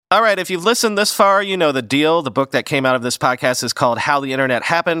All right, if you've listened this far, you know the deal. The book that came out of this podcast is called How the Internet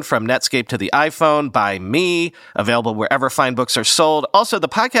Happened, From Netscape to the iPhone by me, available wherever fine books are sold. Also, the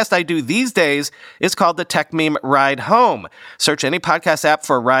podcast I do these days is called the Tech Meme Ride Home. Search any podcast app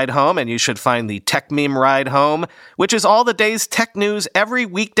for Ride Home, and you should find the Tech Meme Ride Home, which is all the day's tech news every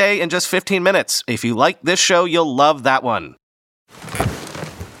weekday in just 15 minutes. If you like this show, you'll love that one.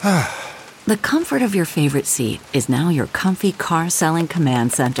 The comfort of your favorite seat is now your comfy car-selling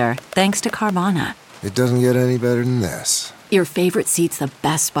command center, thanks to Carvana. It doesn't get any better than this. Your favorite seat's the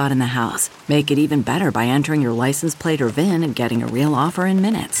best spot in the house. Make it even better by entering your license plate or VIN and getting a real offer in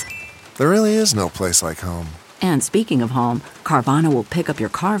minutes. There really is no place like home. And speaking of home, Carvana will pick up your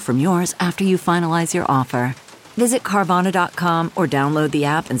car from yours after you finalize your offer. Visit Carvana.com or download the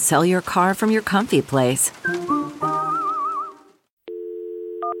app and sell your car from your comfy place.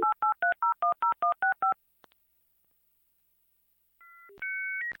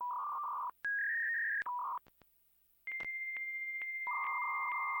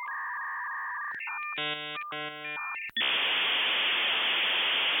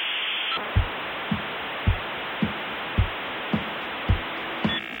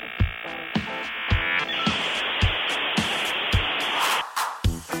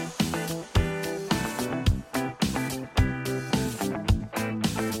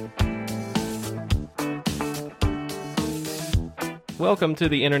 Welcome to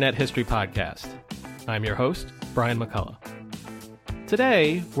the Internet History Podcast. I'm your host, Brian McCullough.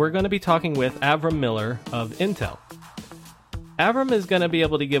 Today, we're going to be talking with Avram Miller of Intel. Avram is going to be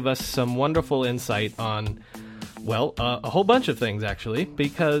able to give us some wonderful insight on, well, a whole bunch of things, actually,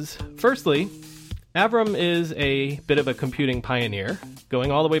 because, firstly, Avram is a bit of a computing pioneer,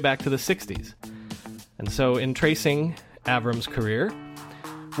 going all the way back to the 60s. And so, in tracing Avram's career,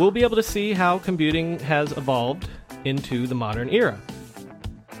 we'll be able to see how computing has evolved into the modern era.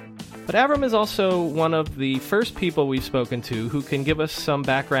 But Avram is also one of the first people we've spoken to who can give us some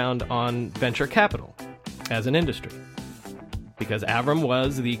background on venture capital as an industry. Because Avram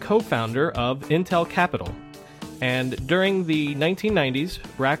was the co-founder of Intel Capital, and during the 1990s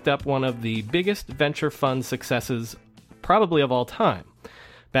racked up one of the biggest venture fund successes probably of all time,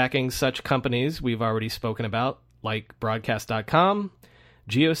 backing such companies we've already spoken about like Broadcast.com,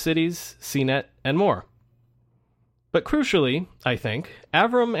 GeoCities, CNET, and more. But crucially, I think,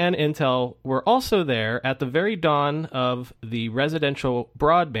 Avram and Intel were also there at the very dawn of the residential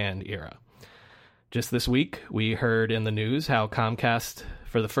broadband era. Just this week, we heard in the news how Comcast,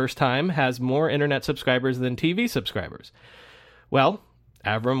 for the first time, has more internet subscribers than TV subscribers. Well,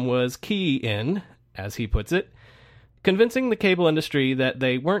 Avram was key in, as he puts it, convincing the cable industry that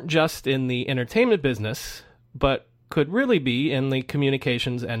they weren't just in the entertainment business, but could really be in the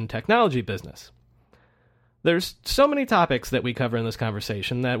communications and technology business. There's so many topics that we cover in this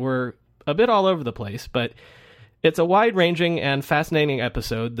conversation that were a bit all over the place, but it's a wide-ranging and fascinating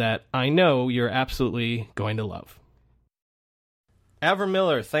episode that I know you're absolutely going to love. Avram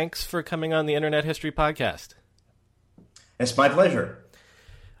Miller, thanks for coming on the Internet History Podcast. It's my pleasure.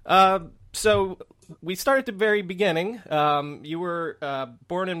 So we start at the very beginning. You were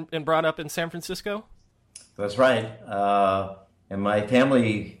born and brought up in San Francisco? That's right. And my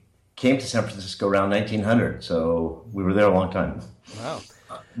family came to San Francisco around 1900, so we were there a long time. Wow.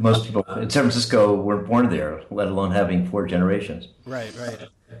 Most people in San Francisco weren't born there, let alone having 4 generations. Right.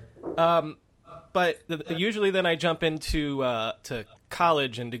 But usually then I jump into to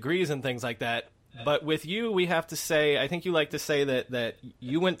college and degrees and things like that. But with you, we have to say, I think you like to say that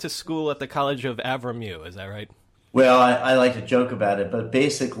you went to school at the College of Avram U. Is that right? Well, I like to joke about it, but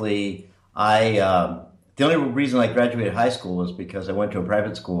basically the only reason I graduated high school was because I went to a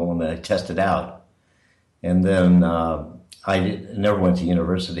private school and I tested out. And then I never went to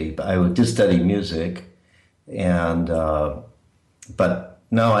university, but I did study music. And but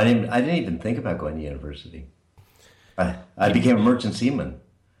no, I didn't even think about going to university. I became a merchant seaman.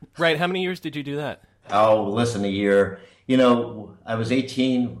 Right. How many years did you do that? Oh, less than a year. You know, I was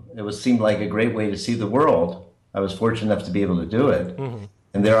 18. It seemed like a great way to see the world. I was fortunate enough to be able to do it. Mm-hmm.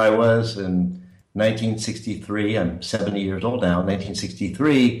 And there I was in 1963, I'm 70 years old now,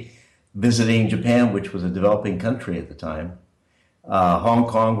 1963, visiting Japan, which was a developing country at the time, Hong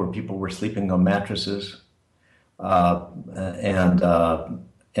Kong, where people were sleeping on mattresses, and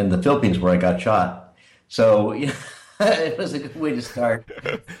the Philippines, where I got shot. So it was a good way to start.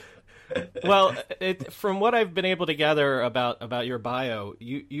 Well, from what I've been able to gather about your bio,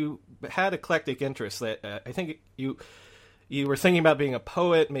 you had eclectic interests. That I think you were thinking about being a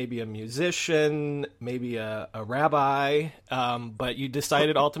poet, maybe a musician, maybe a rabbi, but you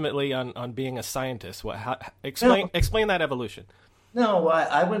decided ultimately on being a scientist. Explain that evolution. No,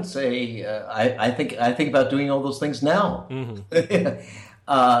 I wouldn't say. I think about doing all those things now.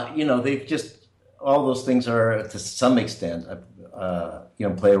 They've just all those things are to some extent,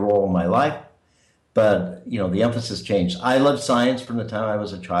 play a role in my life. But the emphasis changed. I loved science from the time I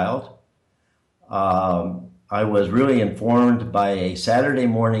was a child. I was really informed by a Saturday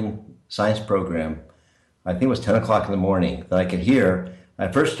morning science program. I think it was 10 o'clock in the morning that I could hear. I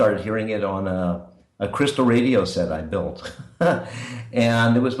first started hearing it on a crystal radio set I built.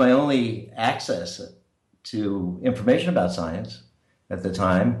 And it was my only access to information about science at the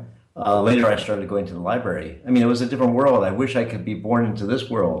time. Later, I started going to the library. I mean, it was a different world. I wish I could be born into this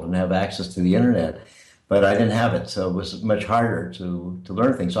world and have access to the internet, but I didn't have it, so it was much harder to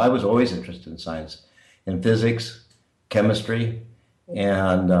learn things. So I was always interested in science, in physics, chemistry,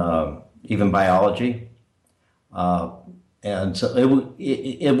 and even biology. And so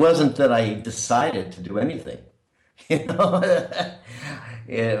it wasn't that I decided to do anything. My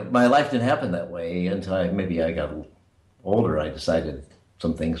life didn't happen that way until maybe I got older. I decided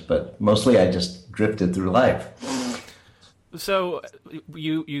some things, but mostly I just drifted through life. So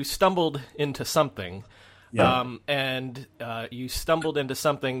you stumbled into something, Yeah. and you stumbled into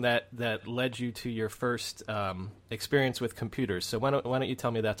something that led you to your first experience with computers. So why don't you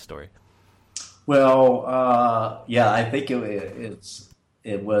tell me that story? Well, I think it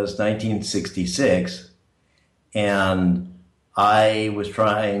was 1966, and I was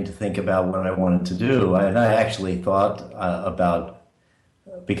trying to think about what I wanted to do, and I actually thought about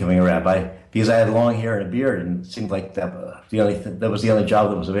becoming a rabbi because I had long hair and a beard, and it seemed like that was the only job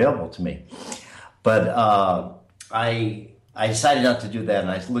that was available to me. But I decided not to do that,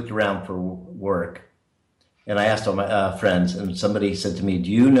 and I looked around for work, and I asked all my friends, and somebody said to me, "Do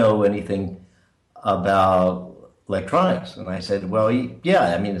you know anything about electronics?" And I said, "Well,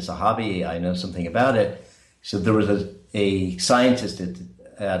 yeah, I mean, it's a hobby. I know something about it." So there was a scientist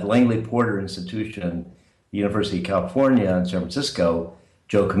at Langley Porter Institution, University of California in San Francisco,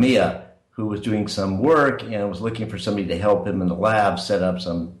 Joe Kamiya, who was doing some work and was looking for somebody to help him in the lab set up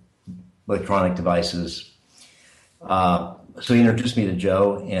some electronic devices. So he introduced me to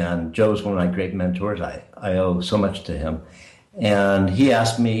Joe, and Joe's one of my great mentors. I owe so much to him. And he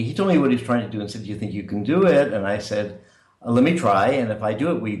told me what he was trying to do and said, "Do you think you can do it?" And I said, "Let me try, and if I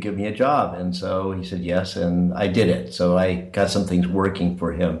do it, will you give me a job?" And so he said yes, and I did it. So I got some things working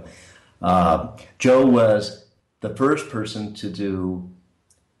for him. Joe was the first person to do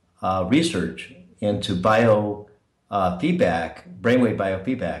research into brainwave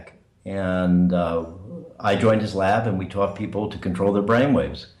biofeedback. And I joined his lab, and we taught people to control their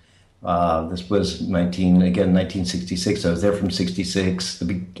brainwaves. This was 1966. I was there from 66,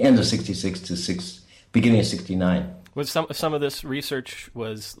 the end of 66 to beginning of 69. Was some of this research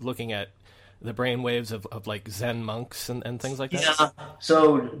was looking at the brain waves of like Zen monks and things like that? Yeah.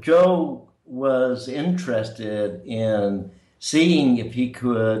 So Joe was interested in seeing if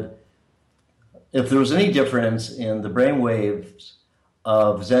there was any difference in the brain waves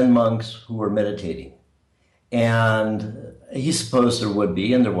of Zen monks who were meditating. And he supposed there would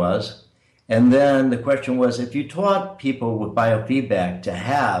be, and there was. And then the question was, if you taught people with biofeedback to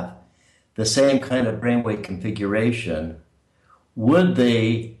have the same kind of brainwave configuration, would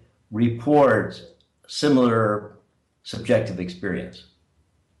they report similar subjective experience?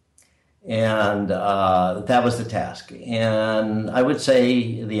 And that was the task. And I would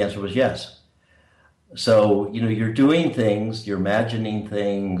say the answer was yes. So, you're doing things, you're imagining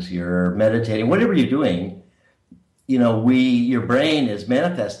things, you're meditating, whatever you're doing, your brain is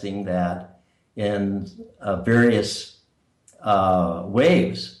manifesting that in various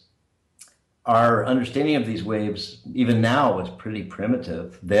waves. Our understanding of these waves, even now, is pretty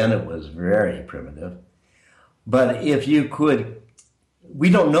primitive. Then it was very primitive. But we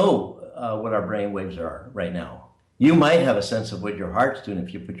don't know what our brain waves are right now. You might have a sense of what your heart's doing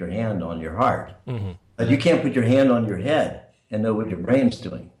if you put your hand on your heart. Mm-hmm. But you can't put your hand on your head and know what your brain's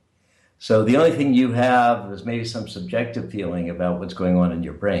doing. So the only thing you have is maybe some subjective feeling about what's going on in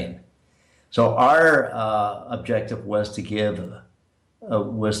your brain. So our objective was to get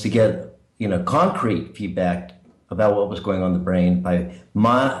concrete feedback about what was going on in the brain by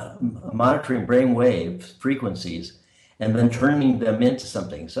monitoring brain wave frequencies and then turning them into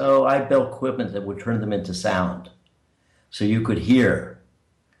something. So I built equipment that would turn them into sound, so you could hear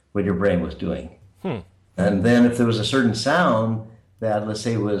what your brain was doing. And then if there was a certain sound that, let's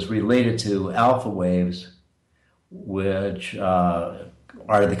say, was related to alpha waves, which are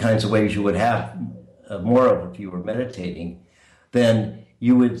the kinds of waves you would have more of if you were meditating, then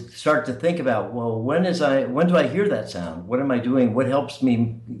you would start to think about, well, when do I hear that sound? What am I doing? What helps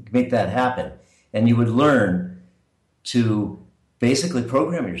me make that happen? And you would learn to basically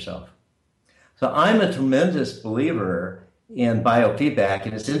program yourself. So I'm a tremendous believer in biofeedback,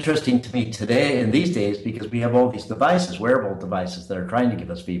 and it's interesting to me today in these days because we have all these devices, wearable devices that are trying to give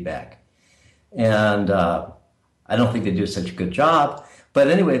us feedback. And I don't think they do such a good job. But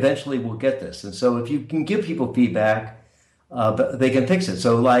anyway, eventually we'll get this. And so if you can give people feedback, they can fix it.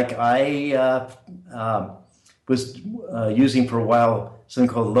 So like I was using for a while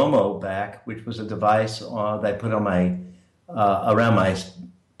something called Lomo Back, which was a device that I put on my around my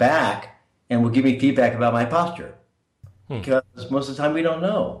back and will give me feedback about my posture. Because most of the time we don't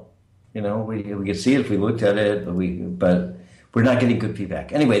know. You know, we could see it if we looked at it, but we're not getting good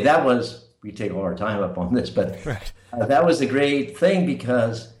feedback. Anyway, we take all our time up on this, but right. That was a great thing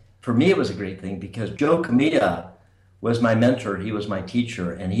because, for me, it was a great thing because Joe Kamiya was my mentor. He was my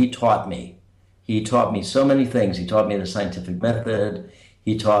teacher, and he taught me. He taught me so many things. He taught me the scientific method.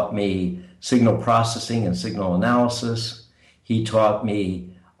 He taught me signal processing and signal analysis. He taught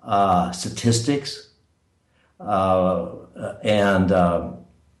me statistics. And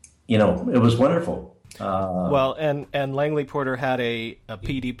it was wonderful. Well, and Langley Porter had a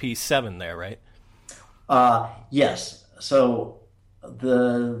PDP-7 there, right? Yes. So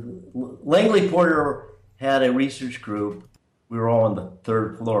the Langley Porter had a research group. We were all on the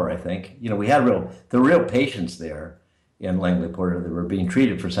third floor, I think. You know, we had real patients there in Langley Porter that were being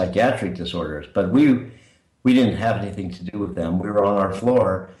treated for psychiatric disorders, but we didn't have anything to do with them. We were on our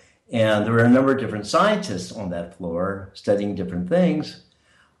floor, and there were a number of different scientists on that floor studying different things.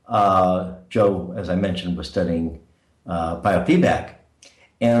 Joe, as I mentioned, was studying biofeedback.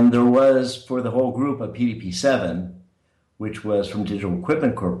 And there was, for the whole group, a PDP-7, which was from Digital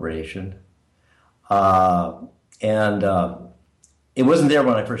Equipment Corporation. It wasn't there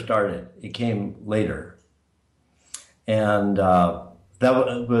when I first started. It came later. And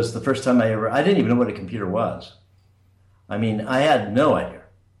that was the first time I didn't even know what a computer was. I mean, I had no idea.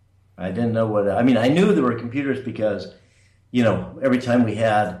 I didn't know I knew there were computers because, you know, every time we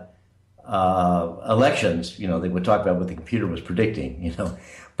had elections, you know, they would talk about what the computer was predicting, you know.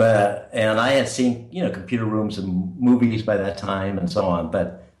 And I had seen, you know, computer rooms and movies by that time and so on,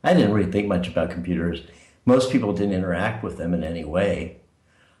 but I didn't really think much about computers. Most people didn't interact with them in any way.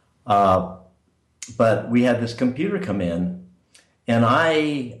 But we had this computer come in, and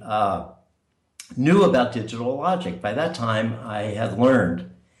I knew about digital logic. By that time, I had learned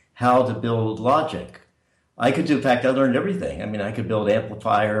how to build logic. I learned everything. I mean, I could build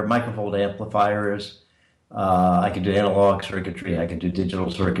microvolt amplifiers. I could do analog circuitry. I could do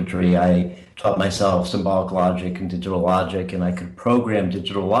digital circuitry. I taught myself symbolic logic and digital logic, and I could program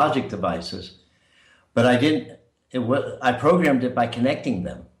digital logic devices. But I programmed it by connecting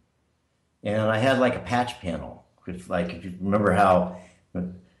them. And I had like a patch panel. If you remember how,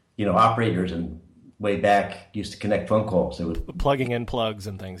 you know, operators and way back used to connect phone calls. They would plugging in plugs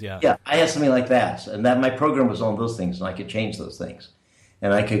and things, yeah. Yeah, I had something like that. And my program was on those things, and I could change those things.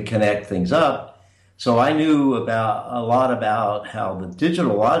 And I could connect things up. So I knew a lot about how the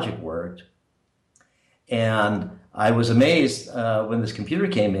digital logic worked. And I was amazed when this computer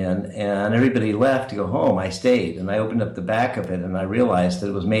came in and everybody left to go home. I stayed, and I opened up the back of it, and I realized that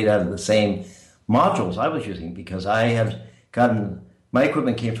it was made out of the same modules I was using because I had gotten... My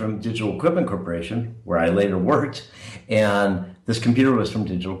equipment came from Digital Equipment Corporation, where I later worked, and this computer was from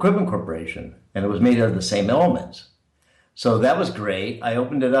Digital Equipment Corporation, and it was made out of the same elements. So that was great. I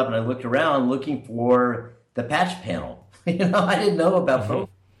opened it up, and I looked around looking for the patch panel. You know, I didn't know about phones.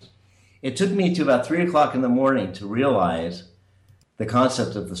 It took me to about 3 o'clock in the morning to realize the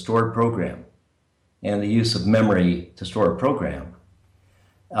concept of the stored program and the use of memory to store a program.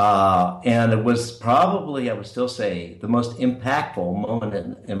 And it was probably, I would still say, the most impactful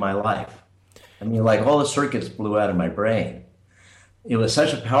moment in my life. I mean, like all the circuits blew out of my brain. It was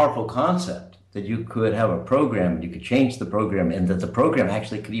such a powerful concept that you could have a program, and you could change the program, and that the program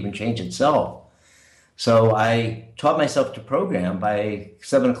actually could even change itself. So I taught myself to program. By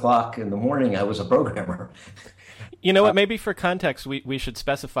 7 o'clock in the morning, I was a programmer. You know what? Maybe for context, we should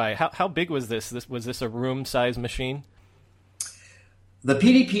specify how big was this? Was this a room-size machine? The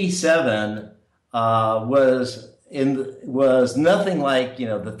PDP-7 was nothing like, you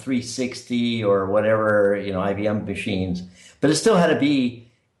know, the 360 or whatever, you know, IBM machines, but it still had to be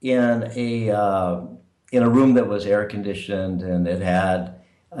in a room that was air conditioned, and it had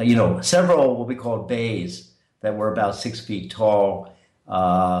several what we called bays that were about 6 feet tall,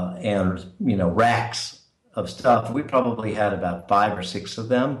 and racks of stuff. We probably had about 5 or 6 of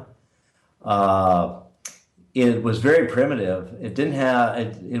them. It was very primitive. It didn't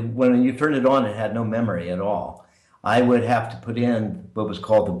have, when you turned it on, it had no memory at all. I would have to put in what was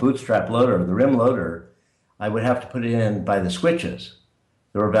called the bootstrap loader, the rim loader. I would have to put it in by the switches.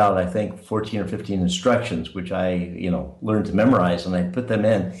 There were about, I think, 14 or 15 instructions, which I, learned to memorize, and I put them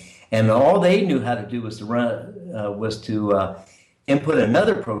in. And all they knew how to do was to input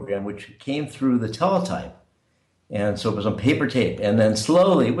another program, which came through the teletype. And so it was on paper tape. And then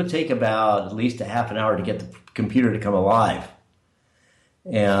slowly, it would take about at least a half an hour to get the computer to come alive.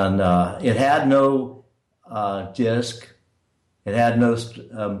 And it had no disk. It had no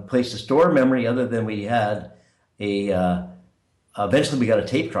place to store memory other than we had eventually we got a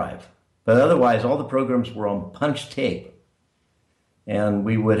tape drive. But otherwise, all the programs were on punch tape. And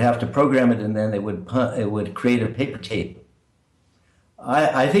we would have to program it, and then it would create a paper tape.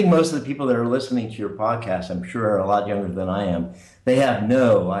 I think most of the people that are listening to your podcast, I'm sure, are a lot younger than I am. They have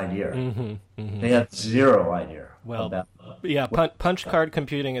no idea. They have zero idea. Well, yeah, punch card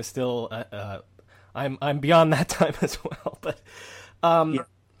computing is still. I'm beyond that time as well. But Yeah.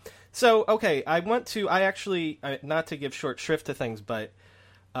 So okay, I actually not to give short shrift to things, but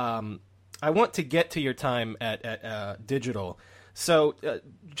I want to get to your time at Digital. So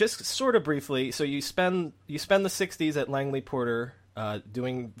just sort of briefly, so you spend the 60s at Langley Porter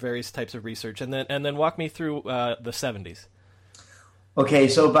doing various types of research, and then walk me through the 70s. Okay,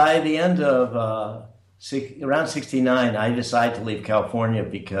 so by the end of around 69, I decided to leave California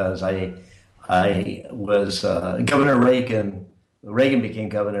because I was Governor Reagan. Reagan became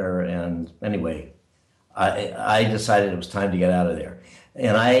governor, and anyway, I decided it was time to get out of there.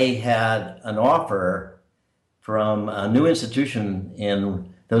 And I had an offer from a new institution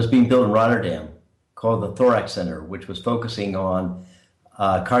that was being built in Rotterdam called the Thorax Center, which was focusing on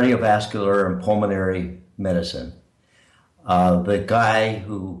cardiovascular and pulmonary medicine. The guy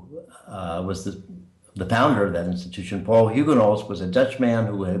who was the founder of that institution, Paul Huguenots, was a Dutch man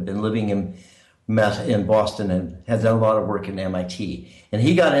who had been living in Boston and had done a lot of work in MIT. And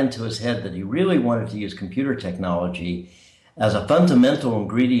he got into his head that he really wanted to use computer technology as a fundamental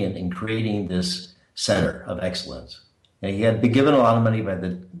ingredient in creating this center of excellence. And he had been given a lot of money by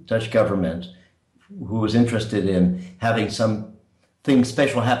the Dutch government, who was interested in having something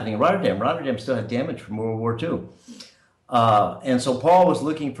special happening in Rotterdam. Rotterdam still had damage from World War II. And so Paul was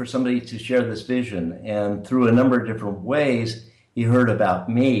looking for somebody to share this vision. And through a number of different ways, he heard about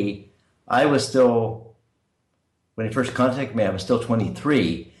me. I was still, when he first contacted me, I was still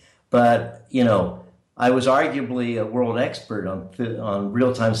 23. But, I was arguably a world expert on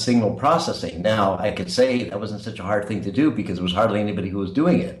real-time signal processing. Now, I could say that wasn't such a hard thing to do because there was hardly anybody who was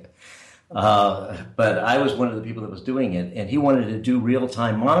doing it. But I was one of the people that was doing it, and he wanted to do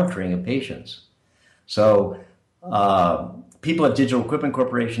real-time monitoring of patients. So people at Digital Equipment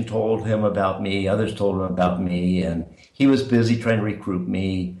Corporation told him about me, others told him about me, and he was busy trying to recruit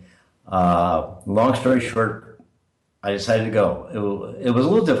me. Long story short, I decided to go. It was a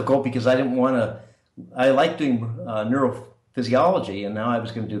little difficult because I didn't want to. I liked doing neurophysiology, and now I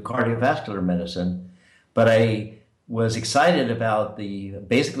was going to do cardiovascular medicine. But I was excited about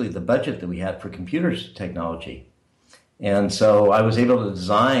basically the budget that we had for computers technology. And so I was able to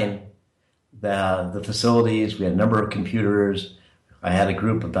design the facilities. We had a number of computers. I had a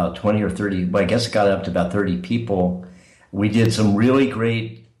group of about 20 or 30, well, I guess it got up to about 30 people. We did some really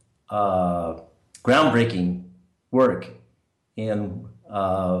great groundbreaking work in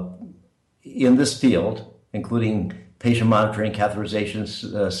this field, including patient monitoring, catheterization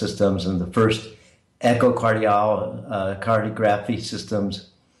systems, and the first echocardiography systems.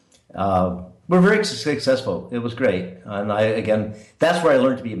 We're very successful. It was great. And that's where I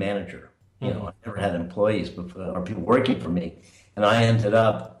learned to be a manager. I never had employees or people working for me. And I ended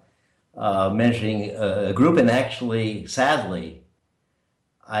up managing a group, and actually, sadly,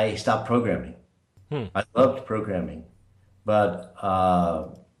 I stopped programming. I loved programming, but I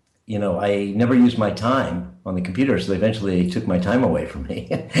never used my time on the computer, so eventually they took my time away from me.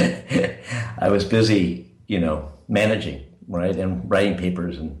 I was busy, managing, right, and writing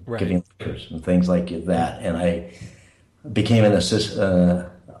papers and giving lectures and things like that. And I became an assistant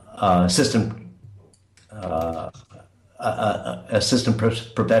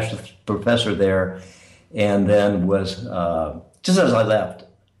professor there, and then was just as I left,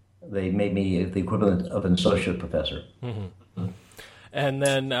 they made me the equivalent of an associate professor. Mm-hmm. And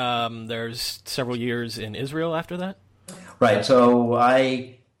then there's several years in Israel after that? Right. So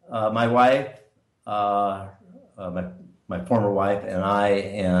my wife, my former wife,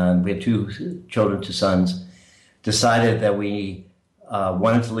 and we had 2 children, 2 sons, decided that we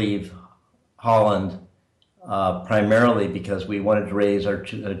wanted to leave Holland primarily because we wanted to raise our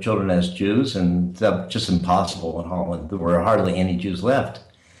children as Jews, and that's just impossible in Holland. There were hardly any Jews left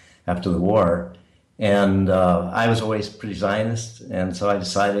after the war. And I was always pretty Zionist, and so I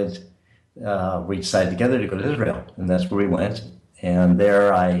decided we decided together to go to Israel, and that's where we went. And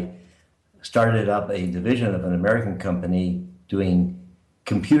there I started up a division of an American company doing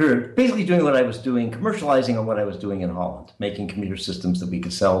basically doing what I was doing, commercializing on what I was doing in Holland, making computer systems that we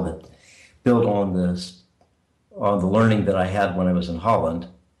could sell that build on the learning that I had when I was in Holland.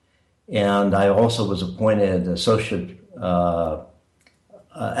 And I also was appointed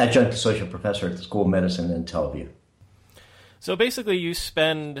adjunct associate professor at the School of Medicine in Tel Aviv. So basically, you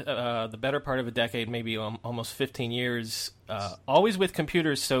spend the better part of a decade, maybe almost 15 years, always with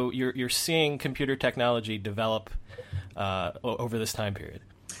computers. So you're seeing computer technology develop over this time period.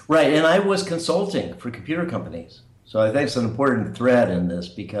 Right, and I was consulting for computer companies. So I think it's an important thread in this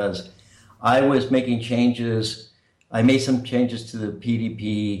because I was making changes. I made some changes to the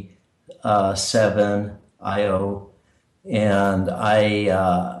PDP 7 IO, and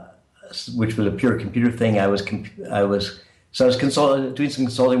which was a pure computer thing. I was doing some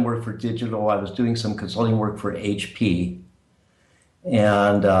consulting work for Digital. I was doing some consulting work for HP.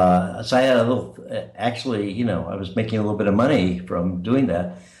 And so I had a little, actually, I was making a little bit of money from doing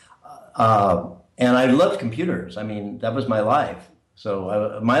that. And I loved computers. I mean, that was my life.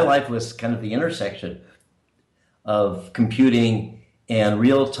 So my life was kind of the intersection of computing and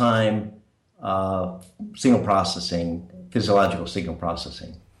real-time signal processing, physiological signal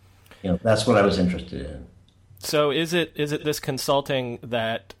processing. That's what I was interested in. So is it this consulting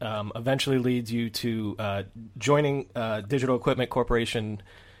that eventually leads you to joining Digital Equipment Corporation,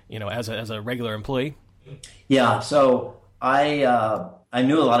 as a regular employee? Yeah. So I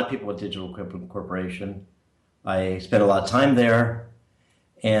knew a lot of people at Digital Equipment Corporation. I spent a lot of time there,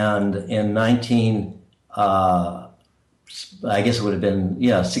 and in I guess it would have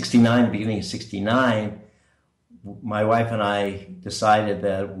been 69, beginning of 69. My wife and I decided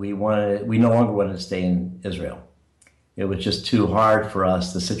that we no longer wanted to stay in Israel. It was just too hard for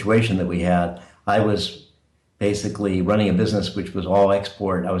us, the situation that we had. I was basically running a business which was all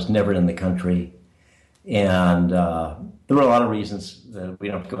export. I was never in the country. And there were a lot of reasons that we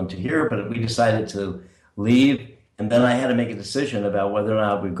don't have to go into here, but we decided to leave. And then I had to make a decision about whether or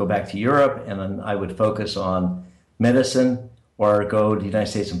not we'd go back to Europe and then I would focus on medicine or go to the United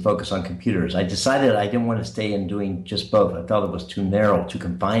States and focus on computers. I decided I didn't want to stay in doing just both. I felt it was too narrow, too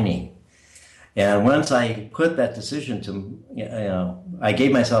confining. And once I put that decision I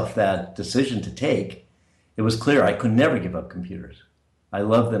gave myself that decision to take, it was clear I could never give up computers. I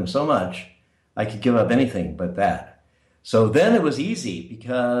love them so much, I could give up anything but that. So then it was easy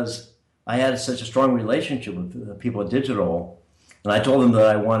because I had such a strong relationship with the people at Digital, and I told them that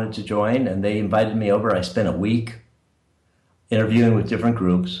I wanted to join, and they invited me over. I spent a week interviewing with different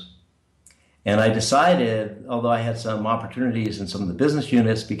groups. And I decided, although I had some opportunities in some of the business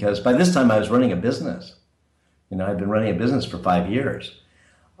units, because by this time I was running a business. I'd been running a business for 5 years.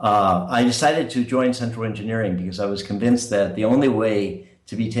 I decided to join Central Engineering because I was convinced that the only way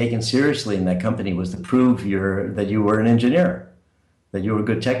to be taken seriously in that company was to prove that you were an engineer, that you were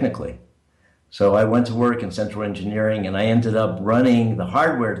good technically. So I went to work in Central Engineering, and I ended up running the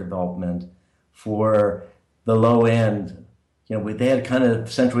hardware development for the low end. They had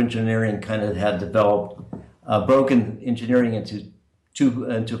Central Engineering had developed broken engineering into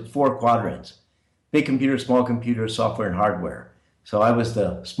 4 quadrants: big computer, small computer, software, and hardware. So I was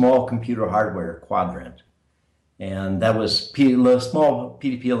the small computer hardware quadrant. And that was small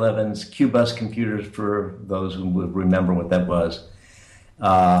PDP-11s, QBus computers for those who would remember what that was.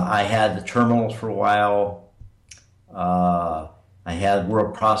 I had the terminals for a while. I had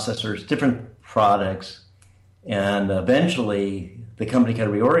world processors, different products. And eventually, the company kind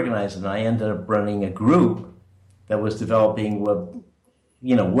of reorganized, and I ended up running a group that was developing what,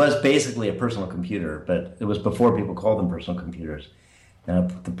 was basically a personal computer, but it was before people called them personal computers.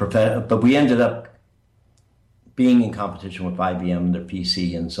 But we ended up being in competition with IBM, their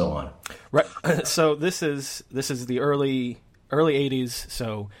PC, and so on. Right. So this is the early 80s.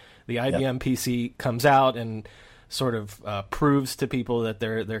 So the IBM PC comes out and sort of proves to people that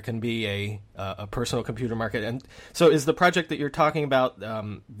there can be a personal computer market. And so is the project that you're talking about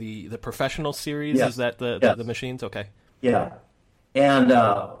the professional series? Yes. Is that the machines? Okay. Yeah. And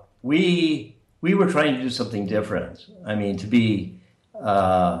we were trying to do something different. I mean, to be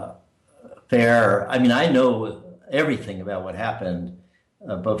fair, I know everything about what happened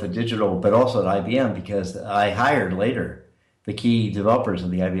both at Digital but also at IBM because I hired later the key developers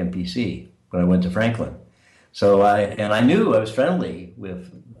of the IBM PC when I went to Franklin. So I knew I was friendly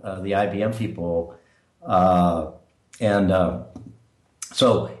with the IBM people,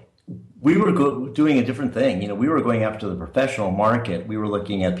 so we were doing a different thing. We were going after the professional market. We were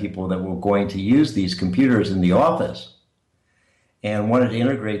looking at people that were going to use these computers in the office, and wanted to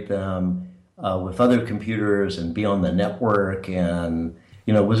integrate them with other computers and be on the network. And,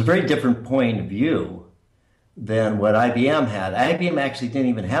 it was a very different point of view than what IBM had. IBM actually didn't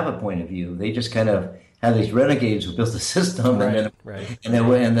even have a point of view. They just kind of had these renegades who built the system, and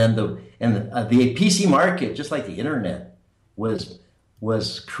then the PC market, just like the internet, was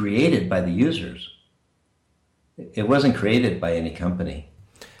created by the users. It wasn't created by any company.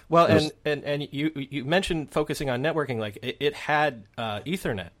 Well, and you mentioned focusing on networking, like it had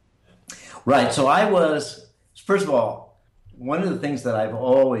Ethernet. Right. So I was, first of all, one of the things that I've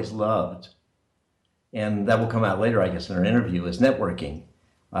always loved, and that will come out later, I guess, in our interview, is networking.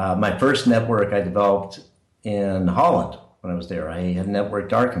 My first network I developed in Holland when I was there. I had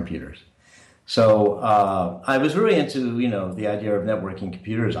networked our computers. So I was really into, the idea of networking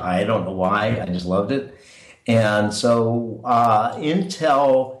computers. I don't know why. I just loved it. And so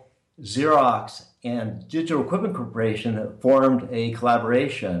Intel, Xerox, and Digital Equipment Corporation formed a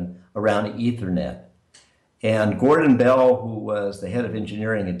collaboration around Ethernet. And Gordon Bell, who was the head of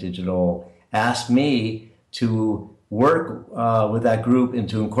engineering at Digital, asked me to work with that group and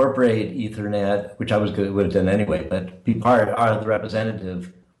to incorporate Ethernet, which I would have done anyway, but be part of the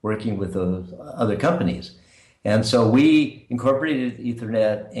representative working with those other companies. And so we incorporated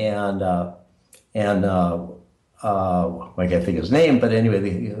Ethernet and I can't think of his name, but anyway,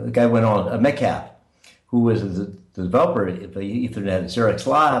 the guy went on, Metcalf, who was the developer of the Ethernet at Xerox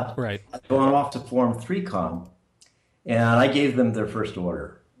Lab, right, going off to form 3Com, and I gave them their first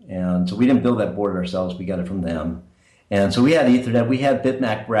order. And so we didn't build that board ourselves, we got it from them. And so we had Ethernet, we had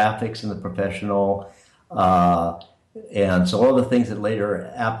bitmap graphics in the professional, and so all the things that later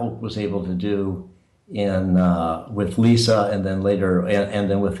Apple was able to do with Lisa, and then later,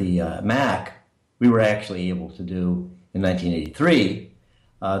 and then with the Mac, we were actually able to do in 1983.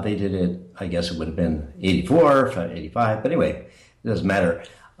 They did it, I guess it would have been 84, 85, but anyway, it doesn't matter.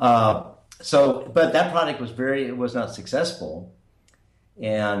 But that product was not successful.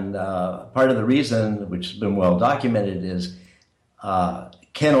 And part of the reason, which has been well documented, is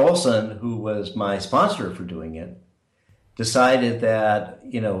Ken Olsen, who was my sponsor for doing it, decided that,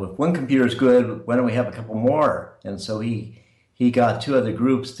 if one computer is good, why don't we have a couple more? And so he got two other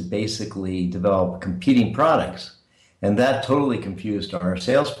groups to basically develop competing products. And that totally confused our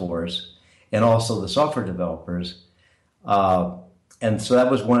sales force and also the software developers. And so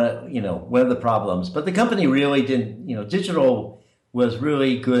that was one of the problems. But the company really didn't, Digital was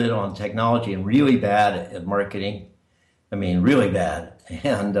really good on technology and really bad at marketing. I mean, really bad.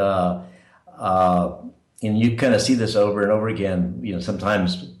 And you kind of see this over and over again.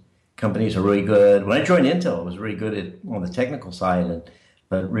 Sometimes companies are really good. When I joined Intel, it was really good on the technical side,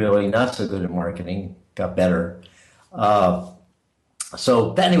 but really not so good at marketing. Got better. Anyway,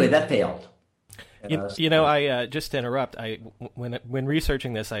 that failed. I just to interrupt. When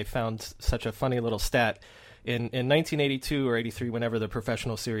researching this, I found such a funny little stat. In 1982 or 83, whenever the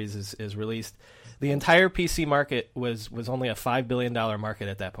Professional Series is released, the entire PC market was only a $5 billion market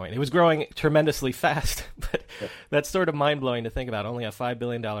at that point. It was growing tremendously fast, but that's sort of mind-blowing to think about, only a $5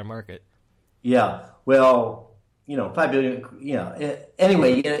 billion market. Yeah, well, $5 billion,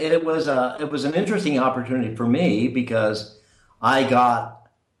 anyway, it was an interesting opportunity for me because I got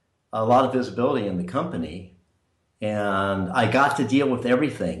a lot of visibility in the company. And I got to deal with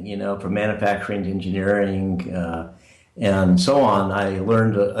everything, from manufacturing to engineering and so on. I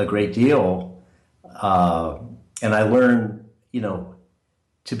learned a great deal. And I learned,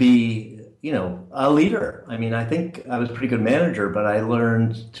 to be, a leader. I mean, I think I was a pretty good manager, but I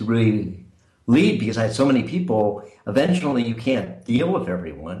learned to really lead because I had so many people. Eventually, you can't deal with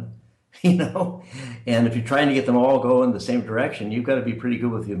everyone, and if you're trying to get them all go in the same direction, you've got to be pretty good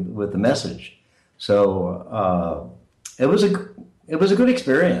with the message. So it was a good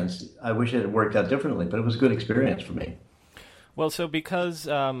experience. I wish it had worked out differently, but it was a good experience for me. Well, so because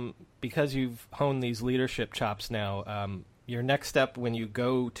you've honed these leadership chops now, your next step when you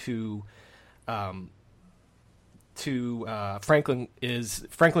go to Franklin is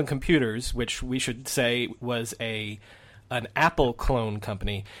Franklin Computers, which we should say was an Apple clone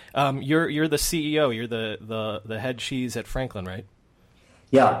company. You're the CEO. You're the head cheese at Franklin, right?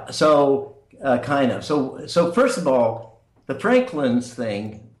 Yeah. So. Kind of. So first of all, the Franklin's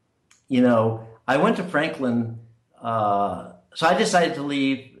thing, I went to Franklin. So I decided to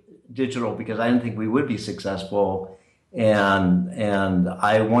leave Digital because I didn't think we would be successful, and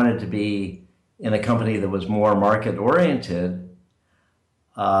I wanted to be in a company that was more market oriented.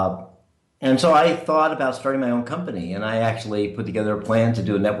 And so I thought about starting my own company, and I actually put together a plan to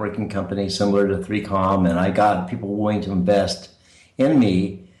do a networking company similar to 3Com, and I got people willing to invest in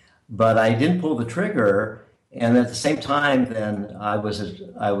me. But I didn't pull the trigger And at the same time, then I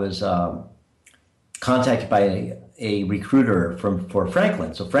was contacted by a recruiter for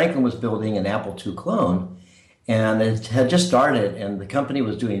Franklin. So Franklin was building an Apple II clone, and it had just started, and the company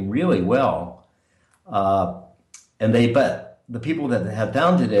was doing really well. But the people that had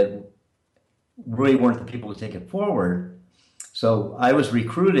founded it really weren't the people to take it forward. So I was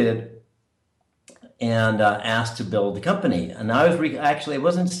recruited and asked to build the company. And I was actually I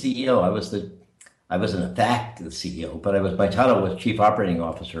wasn't CEO. I wasn't in fact the CEO, but my title was Chief Operating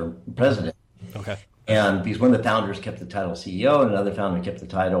Officer, President. Okay. And because one of the founders kept the title CEO, and another founder kept the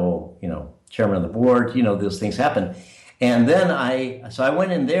title, Chairman of the Board. Those things happen. And then I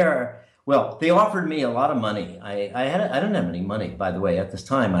went in there. Well, they offered me a lot of money. I didn't have any money, by the way, at this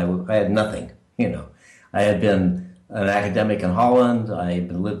time. I had nothing. I had been an academic in Holland. I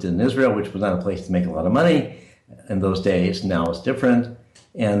had lived in Israel, which was not a place to make a lot of money in those days. Now it's different.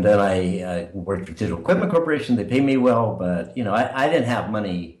 And then I worked for Digital Equipment Corporation. They paid me well, but I didn't have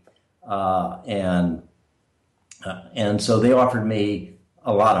money, and so they offered me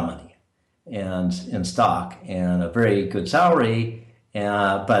a lot of money, and in stock, and a very good salary.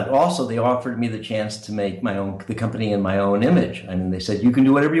 But also they offered me the chance to make the company in my own image. I mean, they said, you can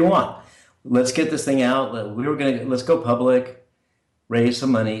do whatever you want. Let's get this thing out. Let's go public, raise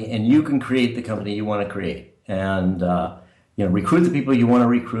some money, and you can create the company you want to create. And, recruit the people you want to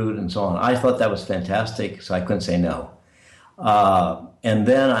recruit and so on. I thought that was fantastic, so I couldn't say no. And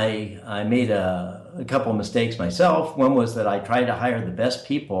then I made a couple of mistakes myself. One was that I tried to hire the best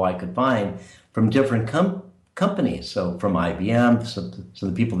people I could find from different companies. So from IBM, so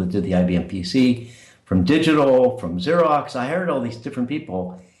the people that did the IBM PC, from Digital, from Xerox. I hired all these different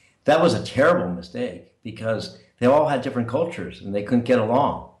people. That was a terrible mistake because they all had different cultures and they couldn't get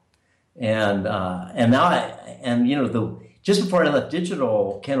along. Just before I left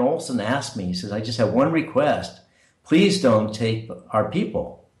Digital, Ken Olsen asked me, he says, I just have one request. Please don't take our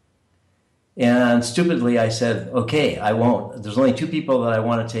people. And stupidly, I said, okay, I won't. There's only two people that I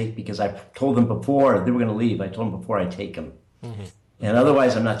want to take because I told them before they were going to leave. I told them before I take them. Mm-hmm. And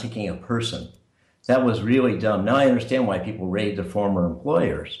otherwise, I'm not taking a person. That was really dumb. Now I understand why people raid their former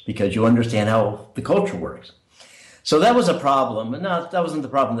employers, because you understand how the culture works. So that was a problem. And that wasn't the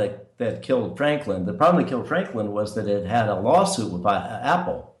problem that killed Franklin. The problem that killed Franklin was that it had a lawsuit with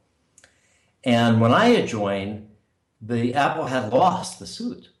Apple. And when I had joined, the Apple had lost the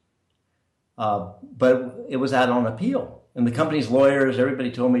suit. But it was out on appeal. And the company's lawyers, everybody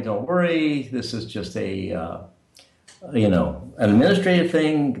told me, don't worry, this is just an administrative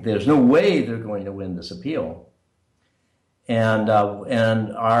thing. There's no way they're going to win this appeal. And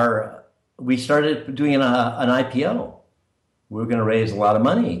we started doing an IPO. We were going to raise a lot of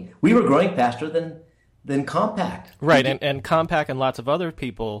money. We were growing faster than Compaq. Right, and Compaq and lots of other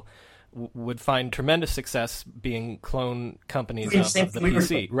people would find tremendous success being clone companies of the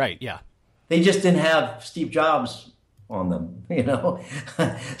PC. Right, yeah. They just didn't have Steve Jobs on them,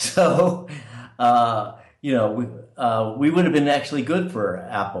 So, we would have been actually good for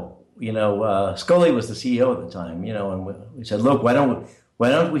Apple. Scully was the CEO at the time, and we said, look, why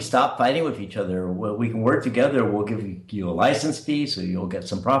don't we stop fighting with each other? We can work together. We'll give you a license fee, so you'll get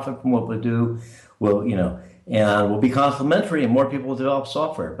some profit from what we do. And we'll be complementary, and more people will develop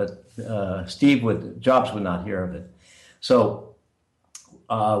software. But Jobs would not hear of it. So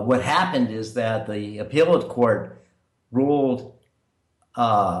what happened is that the appellate court ruled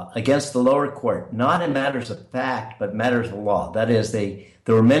against the lower court, not in matters of fact, but matters of law. That is, there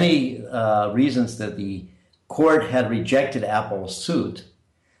were many reasons that the court had rejected Apple's suit,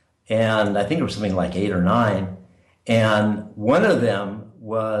 and I think it was something like 8 or 9. And one of them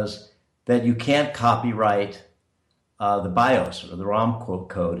was that you can't copyright the BIOS or the ROM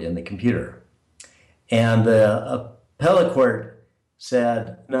code in the computer. And the appellate court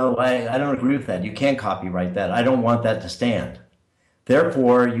said, no, I don't agree with that. You can't copyright that. I don't want that to stand.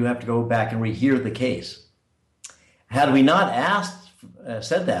 Therefore, you have to go back and rehear the case. Had we not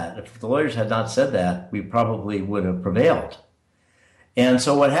said that, if the lawyers had not said that, we probably would have prevailed. And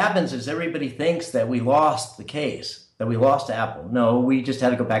so what happens is everybody thinks that we lost the case, that we lost to Apple. No, we just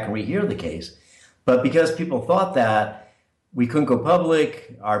had to go back and rehear the case. But because people thought that, we couldn't go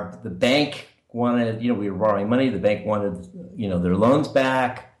public. The bank wanted, we were borrowing money. The bank wanted, their loans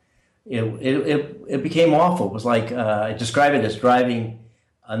back. It became awful. It was like, I describe it as driving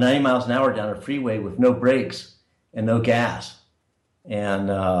 90 miles an hour down a freeway with no brakes and no gas. And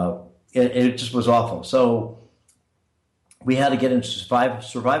it just was awful. So we had to get into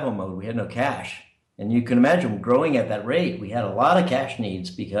survival mode. We had no cash. And you can imagine growing at that rate, we had a lot of cash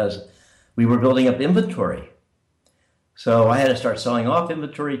needs because we were building up inventory. So I had to start selling off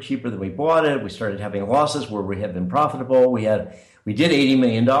inventory cheaper than we bought it. We started having losses where we had been profitable. We did $80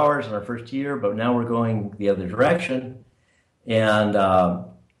 million in our first year, but now we're going the other direction. And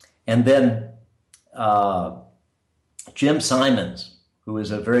then Jim Simons, who is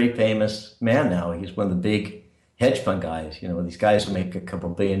a very famous man now, he's one of the big hedge fund guys, these guys who make a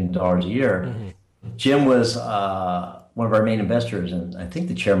couple $1 billion a year. Mm-hmm. Jim was one of our main investors and I think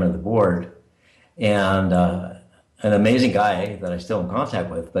the chairman of the board, and an amazing guy that I still am in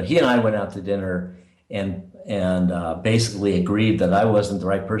contact with. But he and I went out to dinner and basically agreed that I wasn't the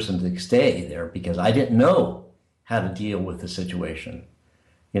right person to stay there because I didn't know how to deal with the situation.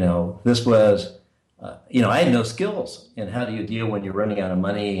 This was, I had no skills in how do you deal when you're running out of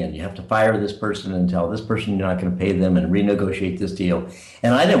money and you have to fire this person and tell this person you're not going to pay them and renegotiate this deal.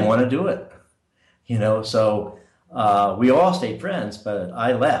 And I didn't want to do it, so we all stayed friends, but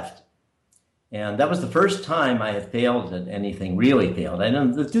I left. And that was the first time I had failed at anything, really failed. I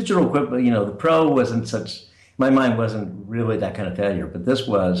know the digital equipment, the Pro wasn't such, my mind wasn't really that kind of failure, but this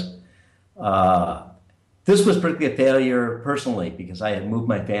was particularly a failure personally because I had moved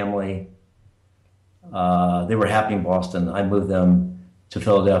my family. They were happy in Boston. I moved them to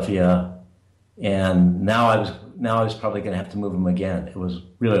Philadelphia, and now I was probably going to have to move them again. It was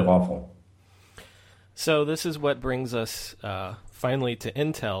really awful. So this is what brings us finally to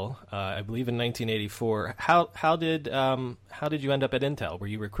Intel. I believe in 1984. How did you end up at Intel? Were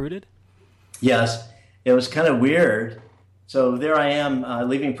you recruited? Yes, it was kind of weird. So there I am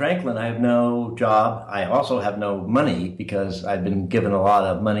leaving Franklin. I have no job. I also have no money because I'd been given a lot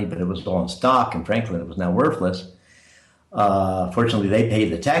of money, but it was all in stock in Franklin. It was now worthless. Fortunately, they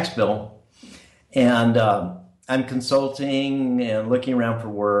paid the tax bill. And I'm consulting and looking around for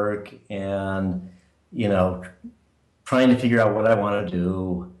work and, trying to figure out what I want to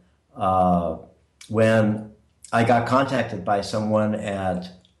do. When I got contacted by someone at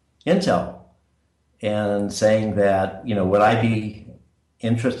Intel, and saying that, would I be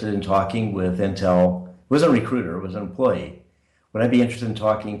interested in talking with Intel? It wasn't a recruiter, it was an employee. Would I be interested in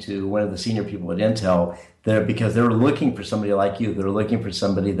talking to one of the senior people at Intel there because they were looking for somebody like you. They were looking for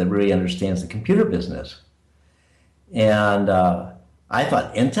somebody that really understands the computer business. And I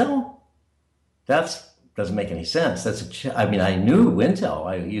thought, Intel? That doesn't make any sense. I knew Intel.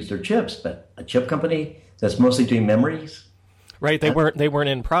 I used their chips, but a chip company that's mostly doing memories? Right, they weren't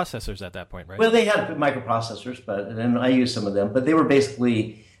in processors at that point, right? Well, they had microprocessors, and I used some of them. But they were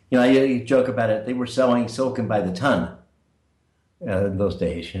basically, I joke about it. They were selling silicon by the ton in those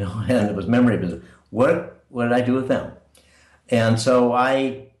days, and it was memory business. What did I do with them? And so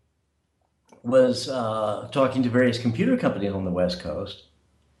I was talking to various computer companies on the West Coast,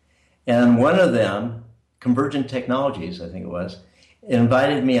 and one of them, Convergent Technologies, I think it was,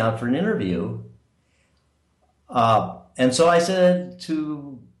 invited me out for an interview. And so I said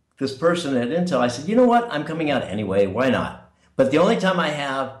to this person at Intel, I said, you know what? I'm coming out anyway. Why not? But the only time I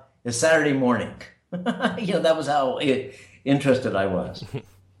have is Saturday morning. That was how interested I was.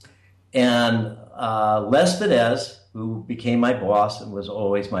 And Les Fidesz, who became my boss and was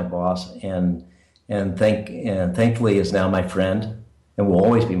always my boss and thankfully is now my friend and will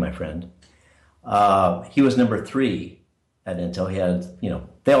always be my friend, he was number 3 at Intel. He had,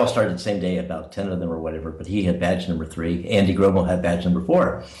 they all started the same day, about 10 of them or whatever, but he had badge number 3. Andy Grobel had badge number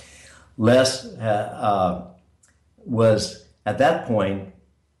 4. Les was, at that point,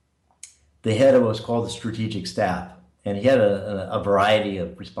 the head of what was called the strategic staff. And he had a variety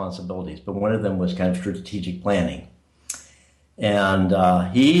of responsibilities, but one of them was kind of strategic planning. And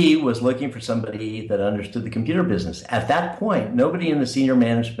he was looking for somebody that understood the computer business. At that point, nobody in the senior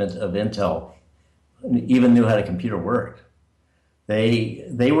management of Intel even knew how a computer worked.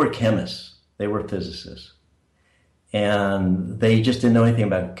 They were chemists, they were physicists, and they just didn't know anything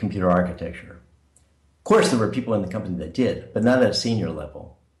about computer architecture. Of course, there were people in the company that did, but not at a senior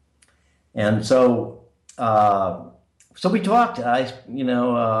level. And so we talked.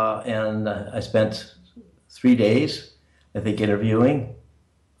 And I spent 3 days, I think, interviewing.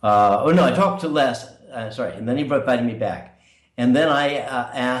 I talked to Les. And then he invited me back. And then I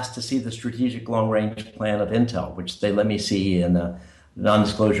asked to see the strategic long-range plan of Intel, which they let me see in a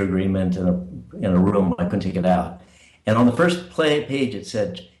non-disclosure agreement in a room. I couldn't take it out. And on the first page, it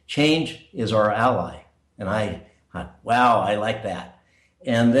said, "Change is our ally." And I thought, wow, I like that.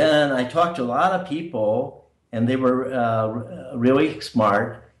 And then I talked to a lot of people, and they were really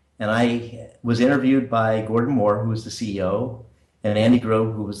smart. And I was interviewed by Gordon Moore, who was the CEO, and Andy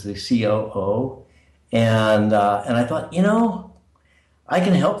Grove, who was the COO. And I thought, I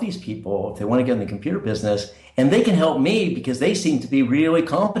can help these people if they want to get in the computer business, and they can help me because they seem to be really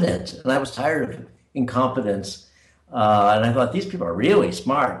competent. And I was tired of incompetence And I thought, these people are really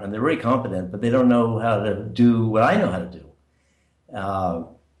smart and they're really competent, but they don't know how to do what I know how to do.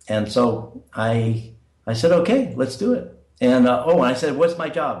 And so I said, okay, let's do it. And and I said, what's my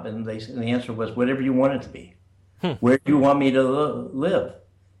job? And the answer was, whatever you want it to be. Where do you want me to live?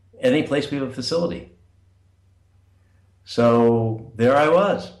 Any place we have a facility. So there I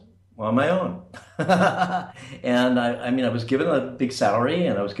was on my own. And I was given a big salary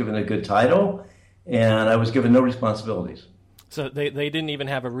and I was given a good title and I was given no responsibilities. So they didn't even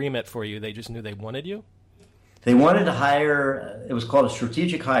have a remit for you. They just knew they wanted you? They wanted to hire, it was called a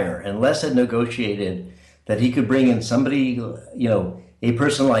strategic hire, and Les had negotiated that he could bring in somebody, a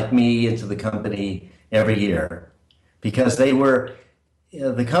person like me into the company every year because they were,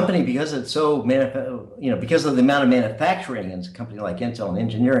 the company, because it's so, because of the amount of manufacturing in a company like Intel and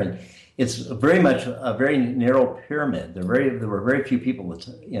engineering, it's very much a very narrow pyramid. There were very few people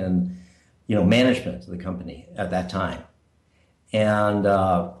in, management of the company at that time. And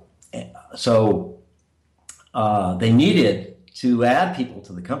so they needed to add people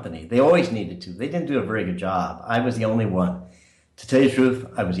to the company. They always needed to. They didn't do a very good job. I was the only one. To tell you the truth,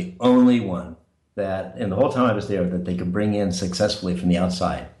 I was the only one that, and the whole time I was there, that they could bring in successfully from the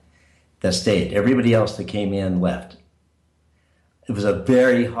outside that stayed. Everybody else that came in left. It was a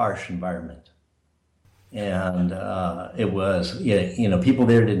very harsh environment. And it was, people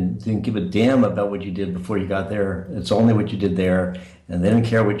there didn't give a damn about what you did before you got there. It's only what you did there, and they didn't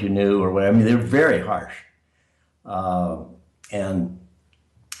care what you knew or whatever. I mean, they were very harsh. And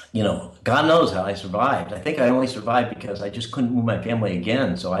God knows how I survived. I think I only survived because I just couldn't move my family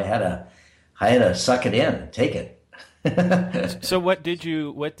again. So I had to suck it in and take it. So what did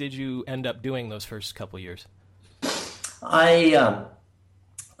you end up doing those first couple of years?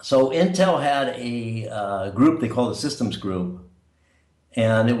 So Intel had a group they called the Systems Group,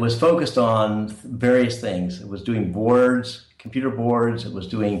 and it was focused on various things. It was doing boards, computer boards. It was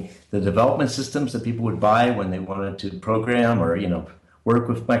doing the development systems that people would buy when they wanted to program or work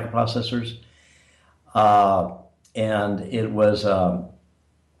with microprocessors. And it was,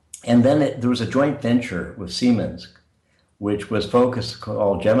 and then there was a joint venture with Siemens, which was focused,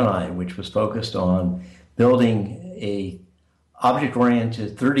 called Gemini, which was focused on building a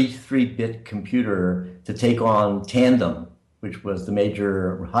object-oriented 33-bit computer to take on Tandem, which was the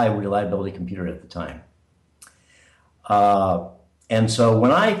major high-reliability computer at the time. And so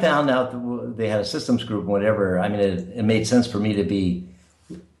when I found out that they had a systems group and whatever, it made sense for me to be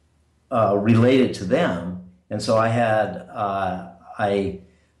related to them. And so I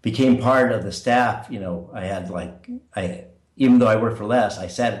became part of the staff. Even though I worked for Les, I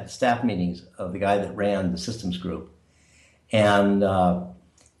sat at the staff meetings of the guy that ran the systems group. And,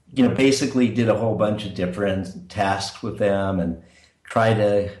 basically did a whole bunch of different tasks with them and try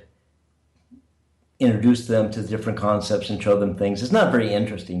to introduce them to different concepts and show them things. It's not very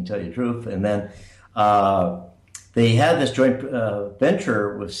interesting, to tell you the truth. And then they had this joint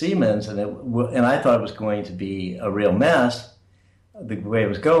venture with Siemens, and I thought it was going to be a real mess, the way it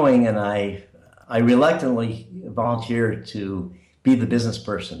was going. And I reluctantly volunteered to be the business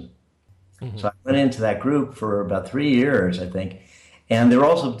person. Mm-hmm. So I went into that group for about 3 years, I think. And they were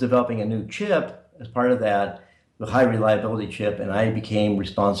also developing a new chip as part of that, the high reliability chip. And I became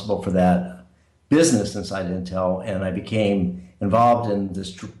responsible for that business inside Intel. And I became involved in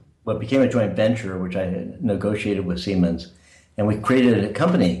what became a joint venture, which I had negotiated with Siemens. And we created a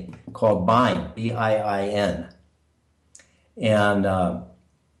company called BIN, B-I-I-N. And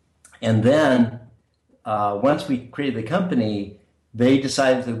then once we created the company, they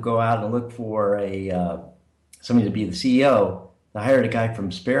decided to go out and look for somebody to be the CEO. They hired a guy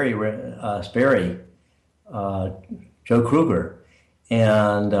from Sperry, Joe Kruger,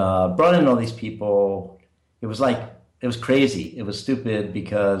 and brought in all these people. It was crazy. It was stupid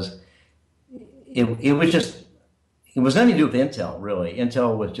because it was nothing to do with Intel, really.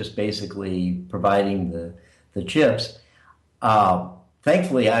 Intel was just basically providing the chips.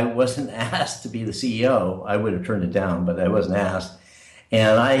 Thankfully, I wasn't asked to be the CEO. I would have turned it down, but I wasn't asked.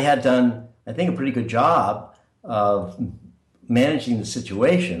 And I had done, I think, a pretty good job of managing the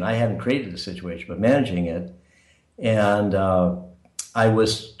situation. I hadn't created the situation, but managing it. And I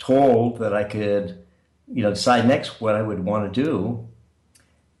was told that I could, decide next what I would want to do.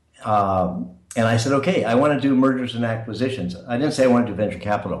 And I said, okay, I want to do mergers and acquisitions. I didn't say I want to do venture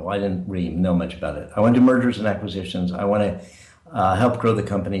capital. I didn't really know much about it. I want to do mergers and acquisitions. I want to help grow the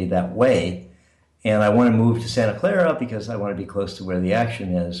company that way. And I want to move to Santa Clara because I want to be close to where the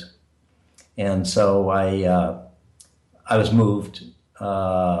action is. And so I was moved.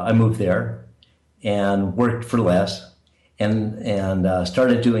 I moved there and worked for Les and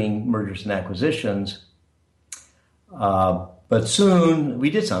started doing mergers and acquisitions. But soon we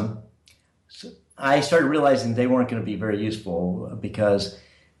did some. I started realizing they weren't going to be very useful because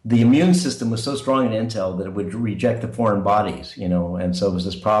the immune system was so strong in Intel that it would reject the foreign bodies, and so it was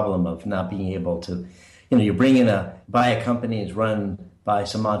this problem of not being able to, you buy a company that's run by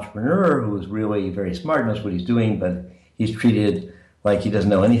some entrepreneur who is really very smart, knows what he's doing, but he's treated like he doesn't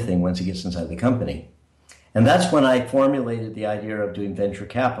know anything once he gets inside the company. And that's when I formulated the idea of doing venture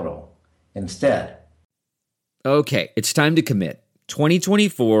capital instead. Okay, it's time to commit.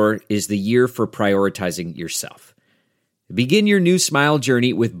 2024 is the year for prioritizing yourself. Begin your new smile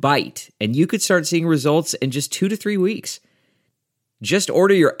journey with Byte, and you could start seeing results in just 2 to 3 weeks. Just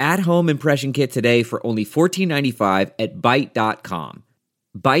order your at-home impression kit today for only $14.95 at Byte.com.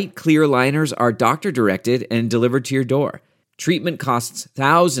 Byte clear liners are doctor-directed and delivered to your door. Treatment costs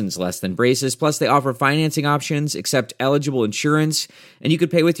thousands less than braces, plus they offer financing options, accept eligible insurance, and you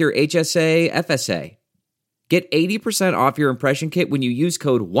could pay with your HSA, FSA. Get 80% off your impression kit when you use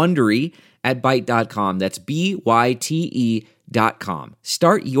code WONDERY at Byte.com. That's BYTE.com.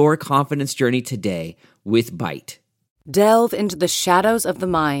 Start your confidence journey today with Byte. Delve into the shadows of the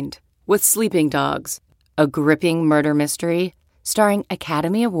mind with Sleeping Dogs, a gripping murder mystery starring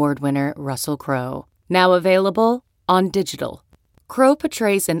Academy Award winner Russell Crowe. Now available on digital. Crowe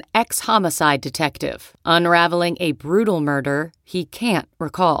portrays an ex-homicide detective unraveling a brutal murder he can't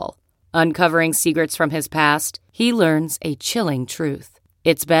recall. Uncovering secrets from his past, he learns a chilling truth.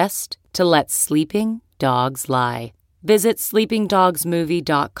 It's best to let sleeping dogs lie. Visit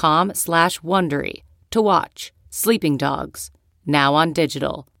sleepingdogsmovie.com/Wondery to watch Sleeping Dogs, now on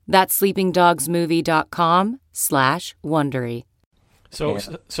digital. That's sleepingdogsmovie.com/Wondery. So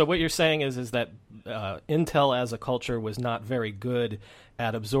what you're saying is that Intel as a culture was not very good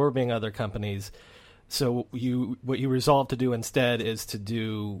at absorbing other companies. So what you resolved to do instead is to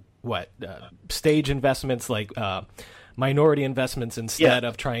do stage investments, like minority investments, instead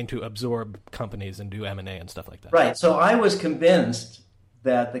of trying to absorb companies and do M&A and stuff like that. Right. So I was convinced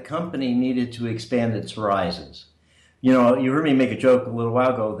that the company needed to expand its horizons. You heard me make a joke a little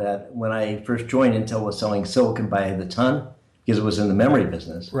while ago that when I first joined, Intel was selling silicon by the ton because it was in the memory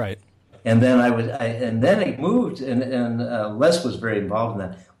business. Right. And then I moved, and Les was very involved in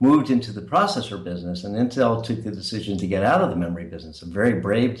that, moved into the processor business, and Intel took the decision to get out of the memory business, a very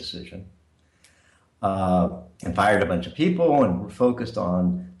brave decision, and fired a bunch of people and were focused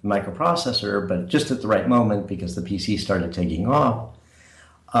on the microprocessor, but just at the right moment because the PC started taking off.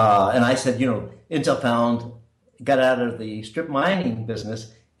 And I said, Intel got out of the strip mining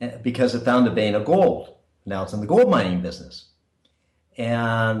business because it found a vein of gold. Now it's in the gold mining business.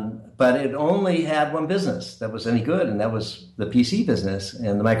 But it only had one business that was any good, and that was the PC business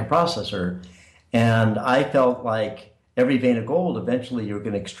and the microprocessor. And I felt like every vein of gold, eventually you're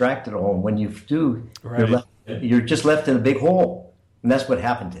going to extract it all. And when you do, right, you're just left in a big hole. And that's what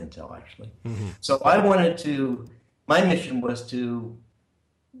happened to Intel, actually. Mm-hmm. So my mission was to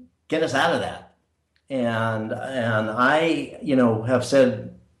get us out of that. And I, have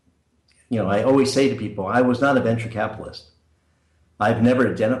said, I always say to people, I was not a venture capitalist. I've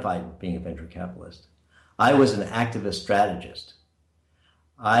never identified with being a venture capitalist. I was an activist strategist.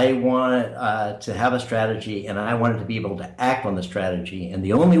 I wanted to have a strategy, and I wanted to be able to act on the strategy. And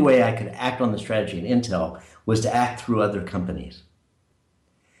the only way I could act on the strategy at Intel was to act through other companies.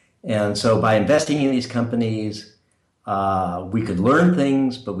 And so by investing in these companies, we could learn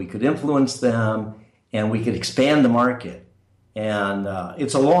things, but we could influence them, and we could expand the market. And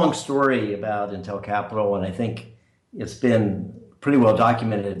it's a long story about Intel Capital, and I think it's been pretty well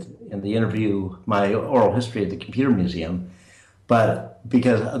documented in the interview, my oral history at the Computer Museum. But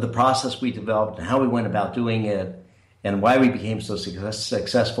because of the process we developed and how we went about doing it and why we became so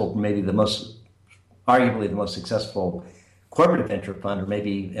successful, maybe arguably the most successful corporate venture fund, or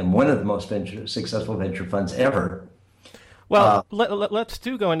maybe and one of the most successful venture funds ever. Well, let's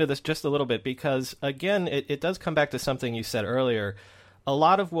go into this just a little bit, because again, it does come back to something you said earlier. A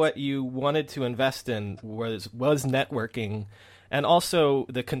lot of what you wanted to invest in was networking, and also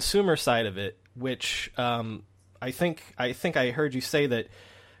the consumer side of it, which I think I heard you say that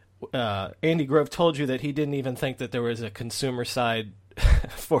Andy Grove told you that he didn't even think that there was a consumer side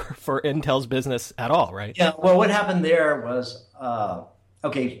for Intel's business at all, right? Yeah. Well, what happened there was,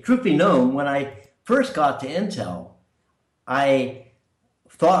 truth be known, when I first got to Intel, when I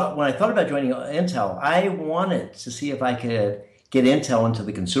thought about joining Intel, I wanted to see if I could get Intel into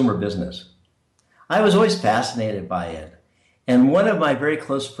the consumer business. I was always fascinated by it. And one of my very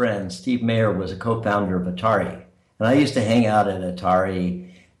close friends, Steve Mayer, was a co-founder of Atari. And I used to hang out at Atari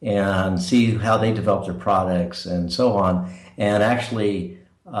and see how they developed their products and so on. And actually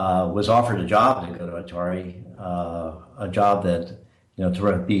was offered a job to go to Atari a job that,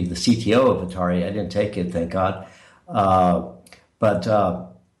 to be the CTO of Atari. I didn't take it, thank God.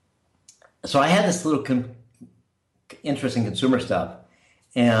 So I had this little interest in consumer stuff.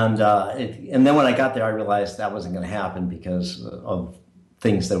 And then when I got there, I realized that wasn't going to happen because of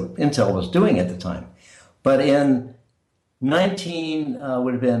things that Intel was doing at the time. But in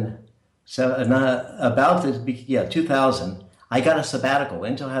 2000, I got a sabbatical.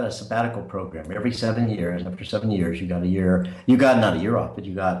 Intel had a sabbatical program every 7 years. After 7 years, you got a year. You got not a year off, but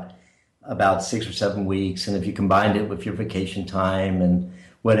you got about 6 or 7 weeks. And if you combined it with your vacation time and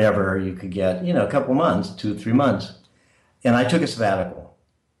whatever, you could get, a couple months, 2 or 3 months. And I took a sabbatical.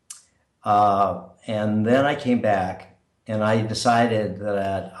 And then I came back and I decided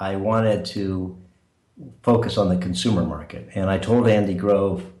that I wanted to focus on the consumer market. And I told Andy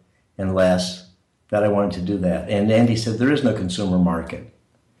Grove and Les that I wanted to do that. And Andy said, there is no consumer market.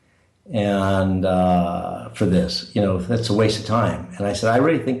 And for this, that's a waste of time. And I said, I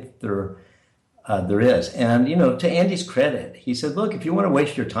really think there is. And, to Andy's credit, he said, look, if you want to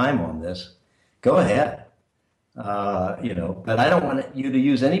waste your time on this, go ahead. But I don't want you to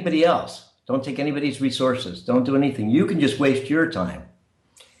use anybody else. Don't take anybody's resources. Don't do anything. You can just waste your time.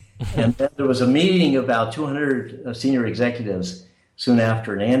 And then there was a meeting of about 200 senior executives soon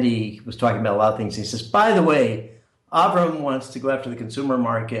after, and Andy was talking about a lot of things. He says, by the way, Avram wants to go after the consumer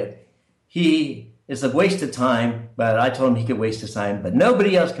market. He is a waste of time, but I told him he could waste his time, but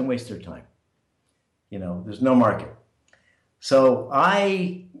nobody else can waste their time. There's no market. So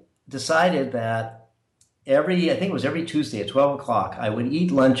I decided that I think it was every Tuesday at 12 o'clock, I would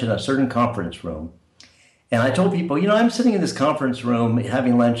eat lunch in a certain conference room. And I told people, I'm sitting in this conference room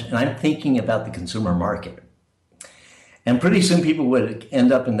having lunch and I'm thinking about the consumer market. And pretty soon people would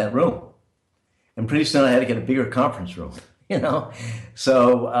end up in that room. And pretty soon I had to get a bigger conference room,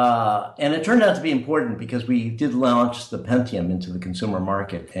 So, and it turned out to be important because we did launch the Pentium into the consumer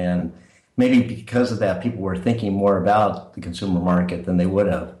market. And maybe because of that, people were thinking more about the consumer market than they would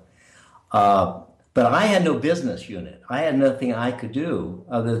have. But I had no business unit. I had nothing I could do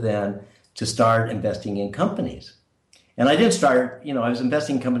other than to start investing in companies. And I did start, I was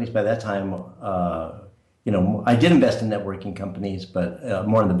investing in companies by that time. I did invest in networking companies, but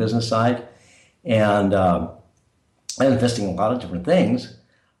more on the business side. And I was investing in a lot of different things.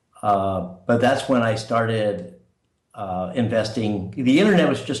 But that's when I started investing. The internet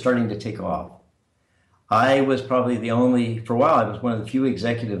was just starting to take off. I was probably for a while, I was one of the few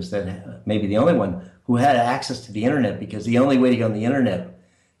executives maybe the only one, who had access to the internet, because the only way to get on the internet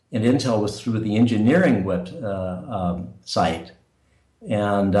in Intel was through the engineering site.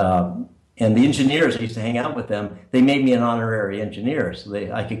 And the engineers, I used to hang out with them, they made me an honorary engineer so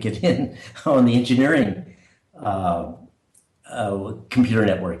I could get in on the engineering computer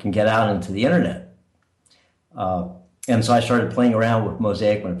network and get out into the internet. And so I started playing around with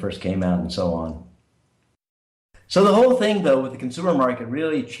Mosaic when it first came out and so on. So the whole thing, though, with the consumer market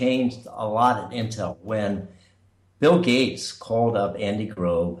really changed a lot at Intel when Bill Gates called up Andy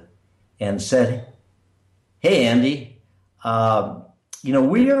Grove and said, hey, Andy,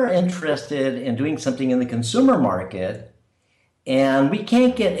 we are interested in doing something in the consumer market, and we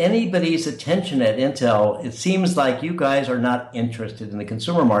can't get anybody's attention at Intel. It seems like you guys are not interested in the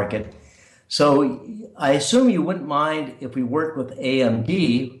consumer market. So I assume you wouldn't mind if we worked with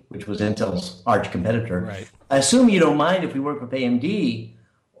AMD, which was Intel's arch competitor. Right. I assume you don't mind if we work with AMD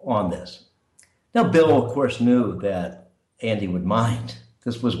on this. Now, Bill, of course, knew that Andy would mind.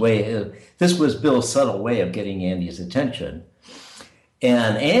 This was Bill's subtle way of getting Andy's attention.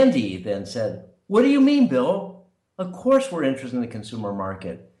 And Andy then said, what do you mean, Bill? Of course we're interested in the consumer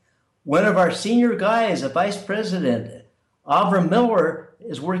market. One of our senior guys, a vice president, Avram Miller,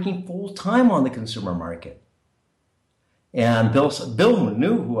 is working full-time on the consumer market. And Bill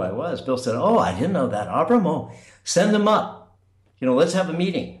knew who I was. Bill said, oh, I didn't know that. Avram, send him up. Let's have a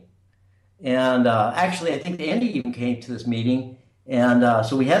meeting. And actually, I think Andy even came to this meeting. And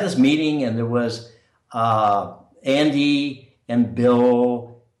so we had this meeting, and there was Andy and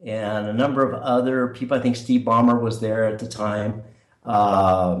Bill and a number of other people. I think Steve Ballmer was there at the time.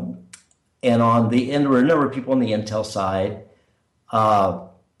 And there were a number of people on the Intel side.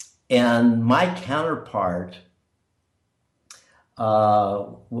 And my counterpart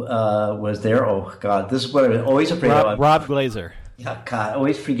was there. Oh, God, this is what I'm always afraid of. Rob Glazer. Yeah, God, I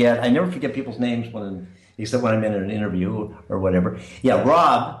always forget. I never forget people's names except when I'm in an interview or whatever. Yeah,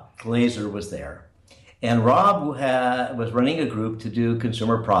 Rob Glazer was there. And Rob was running a group to do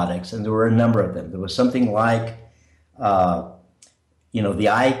consumer products, and there were a number of them. There was something like, would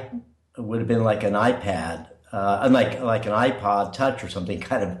have been like an iPad unlike an iPod Touch or something,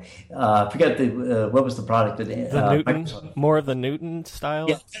 kind of. I forget what was the product that the Newton, more of the Newton style.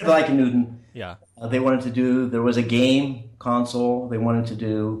 Yeah, kind of like a Newton. Yeah. They wanted to do. There was a game console they wanted to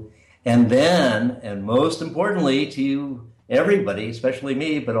do, and then, and most importantly to everybody, especially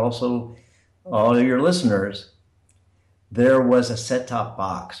me, but also all of your listeners, there was a set-top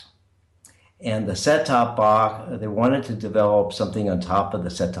box. And the set-top box, they wanted to develop something on top of the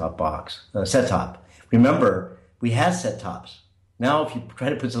set-top box, set-top. Remember, we had set-tops. Now, if you try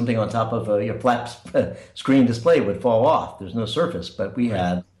to put something on top of your flat screen display, it would fall off. There's no surface, but we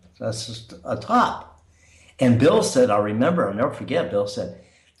had just a top. And Bill said, I'll never forget, Bill said,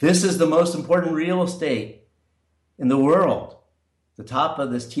 this is the most important real estate in the world, the top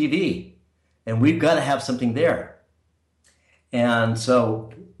of this TV, and we've got to have something there. And so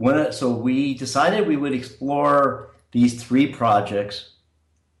we decided we would explore these 3 projects,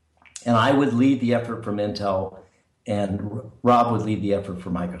 and I would lead the effort from Intel, and Rob would lead the effort for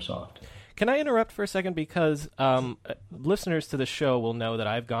Microsoft. Can I interrupt for a second? Because listeners to the show will know that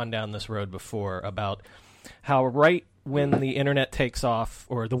I've gone down this road before about how right when the internet takes off,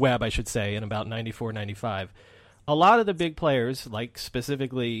 or the web, I should say, in about 94, 95, a lot of the big players, like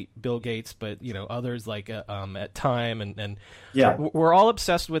specifically Bill Gates, but others like at Time and we're all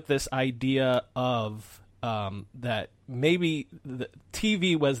obsessed with this idea of that maybe the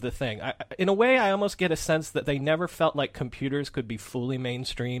TV was the thing. In a way, I almost get a sense that they never felt like computers could be fully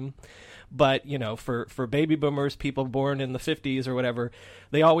mainstream. But, for baby boomers, people born in the 50s or whatever,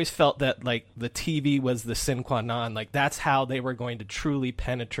 they always felt that, like, the TV was the sine qua non. Like, that's how they were going to truly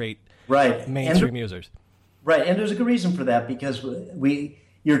penetrate mainstream users. Right, and there's a good reason for that, because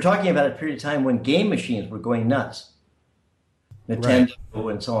you're talking about a period of time when game machines were going nuts. Nintendo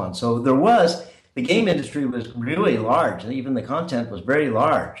and so on. So the game industry was really large, and even the content was very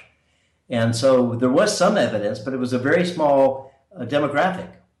large. And so there was some evidence, but it was a very small demographic.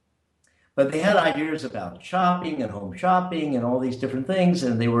 But they had ideas about shopping and home shopping and all these different things,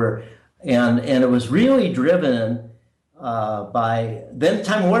 and and it was really driven by. Then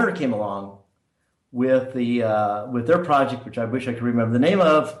Time Warner came along with their project, which I wish I could remember the name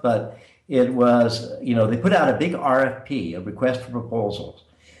of, but it was they put out a big RFP, a request for proposals,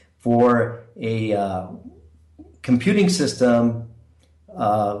 for a computing system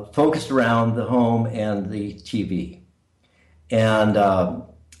focused around the home and the TV, and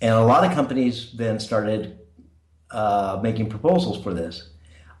a lot of companies then started making proposals for this,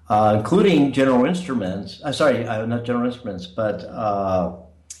 including General Instruments. Not General Instruments, but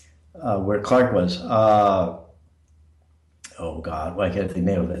where Clark was. Oh God, why can't I think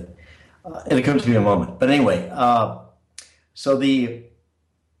the name of it? It comes to me in a moment. But anyway, Bill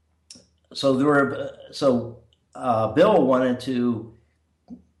wanted to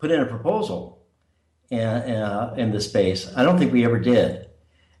put in a proposal in this space. I don't think we ever did.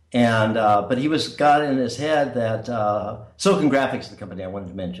 And but he got in his head that Silicon Graphics is the company I wanted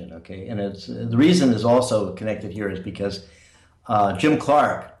to mention, okay? And the reason is also connected here is because Jim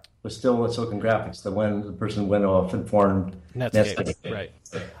Clark was still at Silicon Graphics, the person went off and formed Netscape. Right.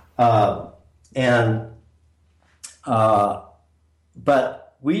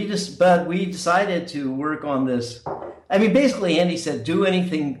 But we decided to work on this. I mean, basically, Andy said, do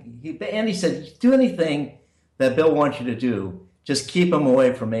anything that Bill wants you to do. Just keep them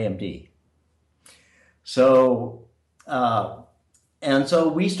away from AMD. So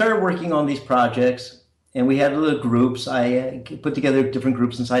we started working on these projects, and we had little groups. I put together different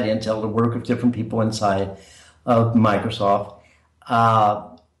groups inside Intel to work with different people inside of Microsoft.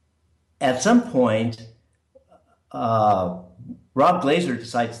 At some point, Rob Glazer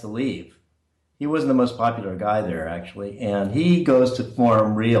decides to leave. He wasn't the most popular guy there, actually, and he goes to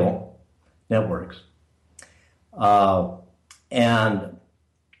form Real Networks. And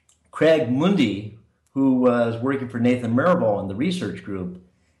Craig Mundy, who was working for Nathan Marable in the research group,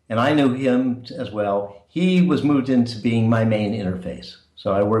 and I knew him as well, he was moved into being my main interface.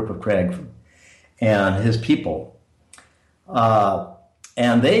 So I worked with Craig and his people.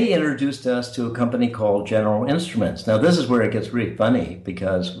 And they introduced us to a company called General Instruments. Now, this is where it gets really funny,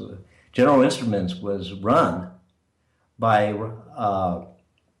 because General Instruments was run by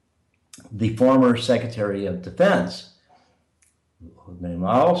the former Secretary of Defense, whose name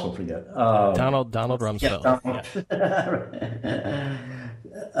I also forget. Donald Rumsfeld.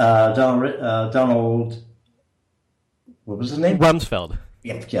 Donald, what was his name? Rumsfeld.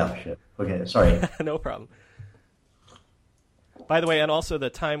 Yeah, shit. Okay, sorry. No problem. By the way, and also the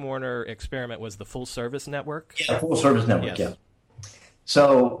Time Warner experiment was the full service network? Yeah, full service network, yes. Yeah.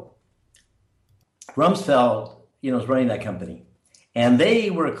 So Rumsfeld, was running that company. And they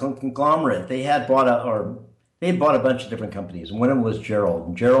were a conglomerate. They had bought out, or they bought a bunch of different companies, and one of them was Gerald.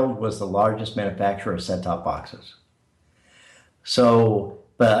 And Gerald was the largest manufacturer of set-top boxes. So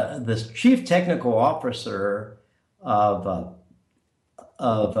the chief technical officer of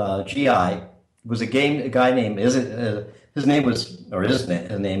GI was a guy named his name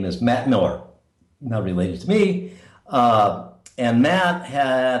is Matt Miller, not related to me, and Matt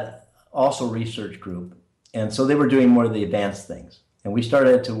had also a research group, and so they were doing more of the advanced things, and we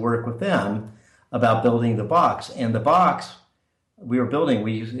started to work with them about building the box. And the box we were building,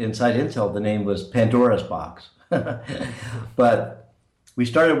 inside Intel, the name was Pandora's box. But we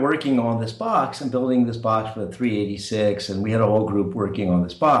started working on this box and building this box for the 386, and we had a whole group working on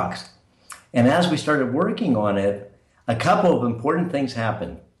this box. And as we started working on it, a couple of important things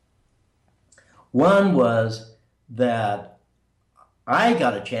happened. One was that I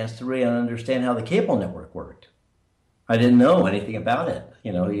got a chance to really understand how the cable network worked. I didn't know anything about it.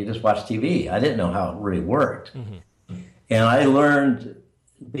 You just watch TV. I didn't know how it really worked. Mm-hmm. And I learned,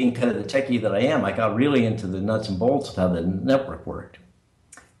 being kind of the techie that I am, I got really into the nuts and bolts of how the network worked.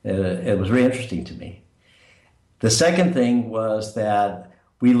 It was really interesting to me. The second thing was that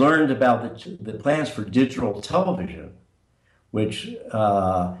we learned about the plans for digital television, which,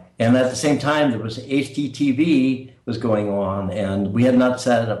 and at the same time, there was HDTV was going on, and we had not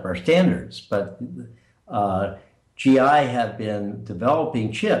set up our standards, but GI had been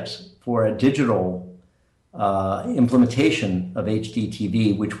developing chips for a digital implementation of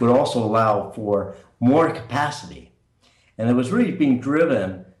HDTV, which would also allow for more capacity. And it was really being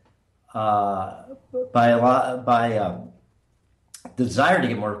driven by the desire to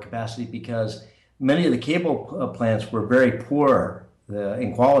get more capacity, because many of the cable plants were very poor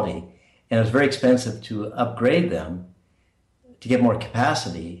in quality, and it was very expensive to upgrade them to get more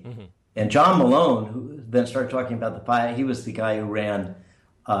capacity. Mm-hmm. And John Malone, who then started talking about he was the guy who ran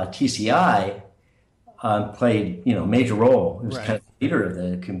TCI, played major role. He was kind of the leader of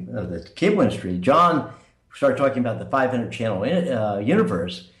the cable industry. John started talking about the 500 channel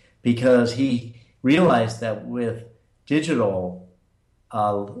universe, because he realized that with digital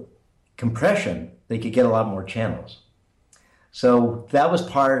compression, they could get a lot more channels. So that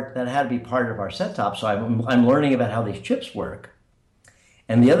had to be part of our set top. So I'm learning about how these chips work.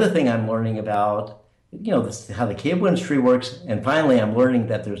 And the other thing I'm learning about, how the cable industry works. And finally, I'm learning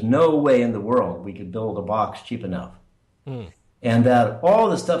that there's no way in the world we could build a box cheap enough. Mm. And that all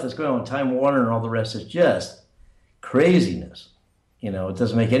the stuff that's going on in Time Warner and all the rest is just craziness. It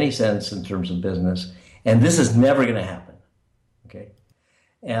doesn't make any sense in terms of business. And this is never going to happen. Okay.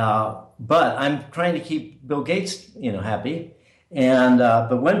 But I'm trying to keep Bill Gates, happy. And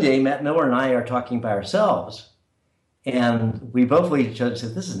but one day, Matt Miller and I are talking by ourselves, and we both looked at each other and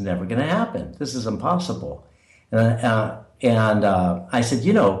said, "This is never going to happen. This is impossible." And I said,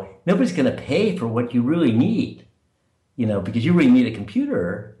 nobody's going to pay for what you really need, because you really need a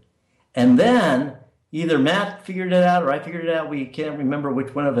computer. And then either Matt figured it out or I figured it out. We can't remember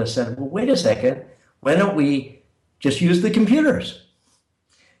which one of us said, "Well, wait a second. Why don't we just use the computers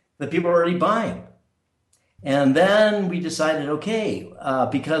that people are already buying?" And then we decided, okay,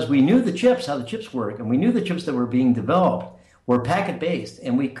 because we knew how the chips work, and we knew the chips that were being developed were packet-based,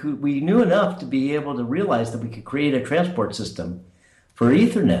 and we knew enough to be able to realize that we could create a transport system for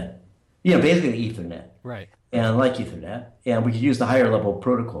Ethernet, basically Ethernet, right? And like Ethernet, and we could use the higher level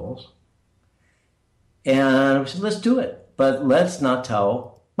protocols. And we said, let's do it, but let's not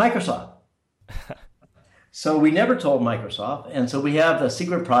tell Microsoft. So we never told Microsoft, and so we have a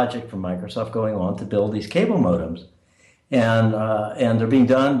secret project from Microsoft going on to build these cable modems, and they're being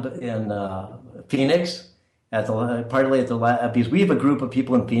done in Phoenix partly at the lab, because we have a group of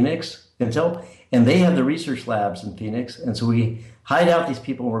people in Phoenix, Intel, and they have the research labs in Phoenix, and so we hide out these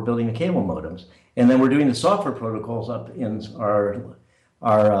people and we're building the cable modems, and then we're doing the software protocols up in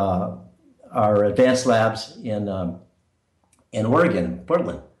our advanced labs in Oregon,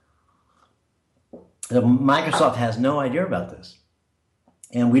 Portland. Microsoft has no idea about this.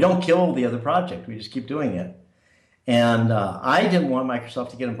 And we don't kill the other project. We just keep doing it. And I didn't want Microsoft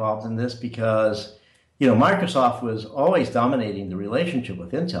to get involved in this because, Microsoft was always dominating the relationship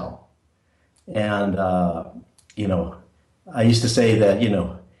with Intel. And, I used to say that,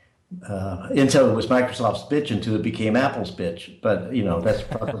 Intel was Microsoft's bitch until it became Apple's bitch. But, that's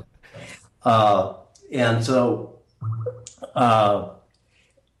probably... and so...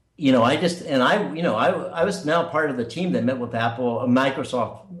 I was now part of the team that met with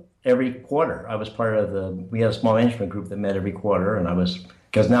Microsoft every quarter. I was part of we had a small management group that met every quarter, and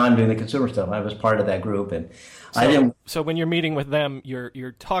because now I'm doing the consumer stuff, I was part of that group. And So when you're meeting with them,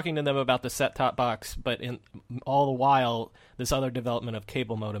 you're talking to them about the set-top box, but all the while, this other development of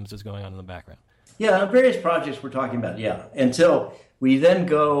cable modems is going on in the background. Yeah, various projects we're talking about, yeah. Until we then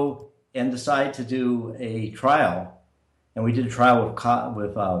go and decide to do a trial. And we did a trial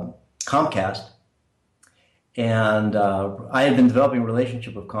with Comcast. And I had been developing a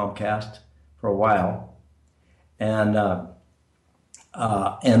relationship with Comcast for a while. And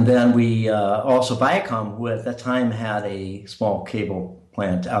then we also Viacom, who at that time had a small cable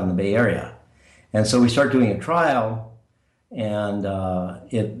plant out in the Bay Area. And so we started doing a trial, and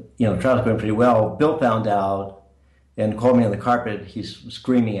the trial was going pretty well. Bill found out and called me on the carpet. He's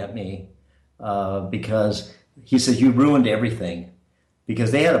screaming at me because he says, "You ruined everything."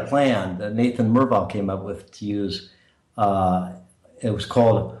 Because they had a plan that Nathan Myhrvold came up with to use. It was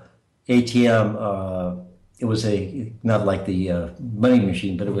called ATM. It was not like the money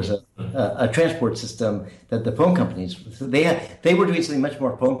machine, but it was a transport system that the phone companies, they were doing something much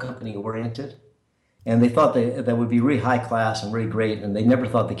more phone company oriented. And they thought that would be really high class and really great. And they never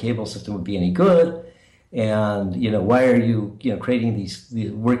thought the cable system would be any good. And, why are you, creating these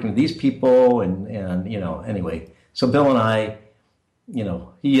working with these people? And anyway. So Bill and I,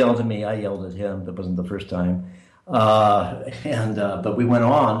 he yelled at me, I yelled at him. That wasn't the first time. But we went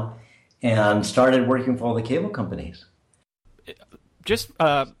on and started working for all the cable companies. Just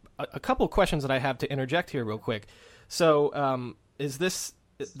a couple of questions that I have to interject here real quick. So is this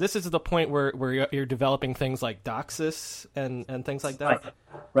is the point where you're developing things like DOCSIS and things like that?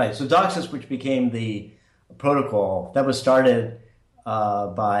 Right. So DOCSIS, which became the protocol, that was started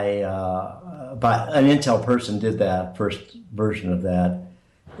by an Intel person did that first version of that,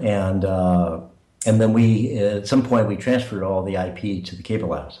 and then we at some point we transferred all the IP to the cable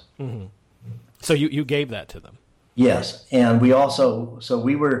labs. Mm-hmm. So you gave that to them. Yes, and we also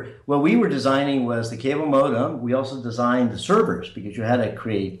what we were designing was the cable modem. We also designed the servers because you had to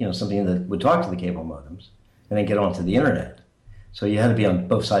create something that would talk to the cable modems and then get onto the internet. So you had to be on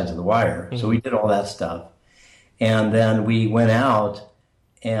both sides of the wire. Mm-hmm. So we did all that stuff, and then we went out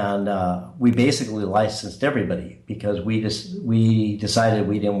and we basically licensed everybody because we decided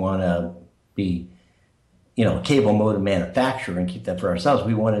we didn't want to be a cable modem manufacturer and keep that for ourselves.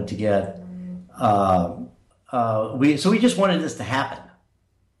 We wanted to get we just wanted this to happen,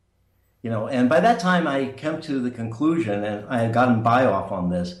 and by that time I come to the conclusion, and I had gotten buy-off on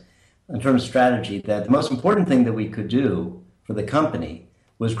this in terms of strategy, that the most important thing that we could do for the company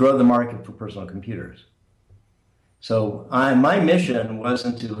was grow the market for personal computers. So my mission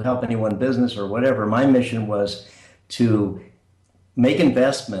wasn't to help anyone business or whatever. My mission was to make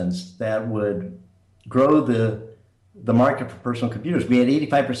investments that would grow the market for personal computers. We had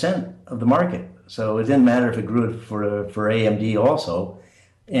 85% of the market. So it didn't matter if it grew for AMD also.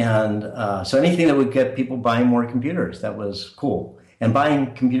 And so anything that would get people buying more computers, that was cool. And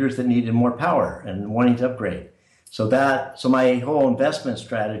buying computers that needed more power and wanting to upgrade. So my whole investment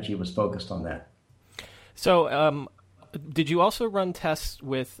strategy was focused on that. So did you also run tests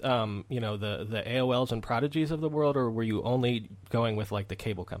with, the AOLs and Prodigies of the world, or were you only going with like the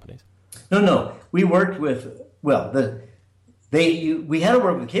cable companies? No. We worked with, we had to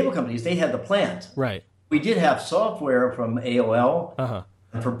work with cable companies. They had the plant. Right. We did have software from AOL,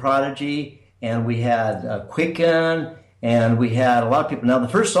 and from Prodigy, and we had Quicken, and we had a lot of people. Now, the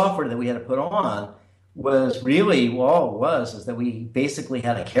first software that we had to put on was really, all it was is that we basically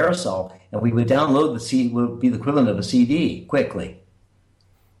had a carousel, and we would download the CD, would be the equivalent of a CD quickly.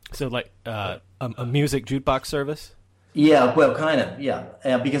 So like a music jukebox service? Yeah, well, kind of, yeah.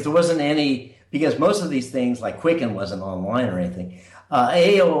 Because there wasn't any, because most of these things, like Quicken wasn't online or anything.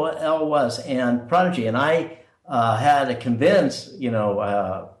 AOL was, and Prodigy, and I had to convince,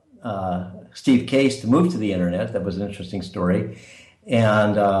 Steve Case to move to the internet. That was an interesting story.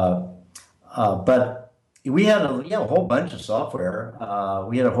 And, but we had a whole bunch of software.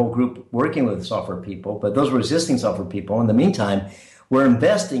 We had a whole group working with software people, but those were existing software people. In the meantime, we're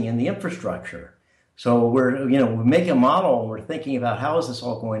investing in the infrastructure. So we're making a model and we're thinking about how is this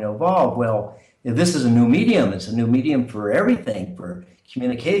all going to evolve? Well, if this is a new medium, it's a new medium for everything, for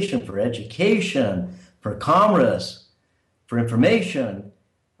communication, for education, for commerce, for information.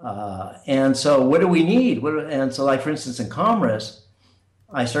 And so what do we need? And so like, for instance, in commerce,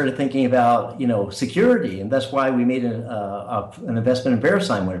 I started thinking about, security. And that's why we made an investment in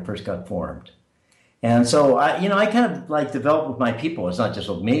VeriSign when it first got formed. And so I kind of like developed with my people. It's not just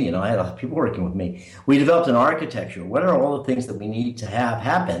with me, I had other people working with me. We developed an architecture. What are all the things that we need to have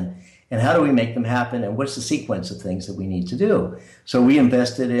happen? And how do we make them happen? And what's the sequence of things that we need to do? So we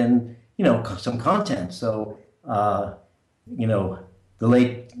invested in, some content. So, the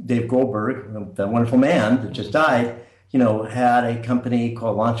late Dave Goldberg, that wonderful man that just died, had a company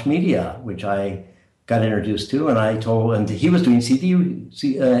called Launch Media, which I got introduced to, and and he was doing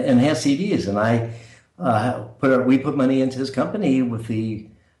enhanced CDs, and we put money into his company with the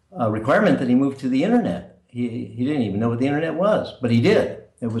requirement that he move to the internet. He didn't even know what the internet was, but he did.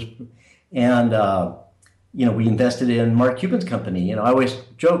 And we invested in Mark Cuban's company. I always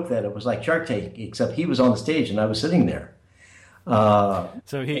joke that it was like Shark Tank, except he was on the stage and I was sitting there. So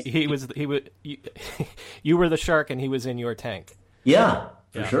you were the shark and he was in your tank. Yeah,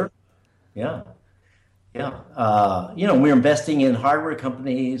 for sure. Yeah. We're investing in hardware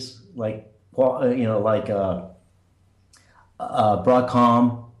companies like Broadcom.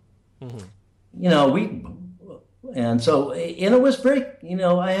 Mm-hmm. And it was very,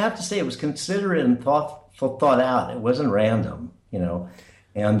 I have to say it was considerate and thought out. It wasn't random,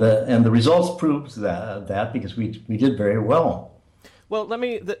 and the results proved that because we did very well. Well, let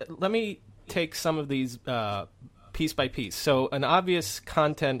me take some of these piece by piece. So an obvious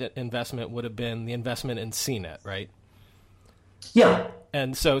content investment would have been the investment in CNET, right? Yeah.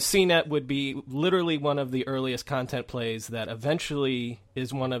 And so CNET would be literally one of the earliest content plays that eventually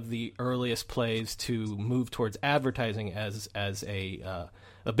is one of the earliest plays to move towards advertising as a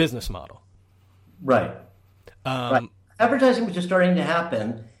business model. Right. Right. Advertising was just starting to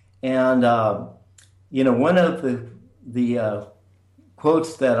happen, and one of the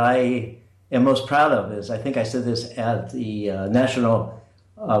quotes that I am most proud of is, I think I said this at the National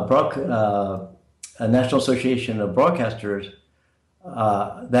Association of Broadcasters,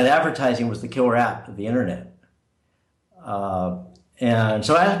 that advertising was the killer app of the internet. And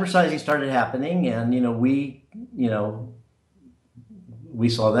so advertising started happening, and we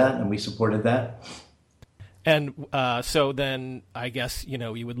saw that and we supported that. And so then I guess,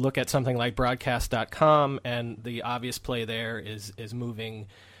 you would look at something like broadcast.com, and the obvious play there is moving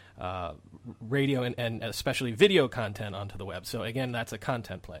radio and especially video content onto the web. So again, that's a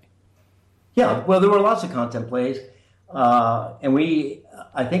content play. Yeah, well, there were lots of content plays. And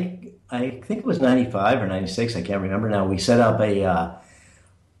I think it was 95 or 96, I can't remember now. We set up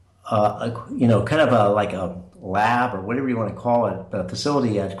kind of like a lab or whatever you want to call it, a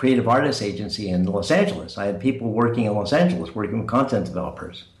facility at Creative Artists Agency in Los Angeles. I had people working in Los Angeles, working with content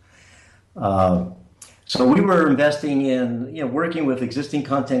developers. So we were investing in, working with existing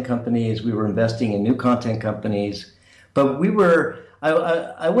content companies. We were investing in new content companies, but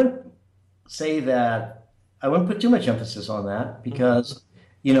I wouldn't say that, I wouldn't put too much emphasis on that because,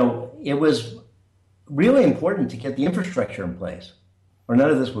 it was really important to get the infrastructure in place, or none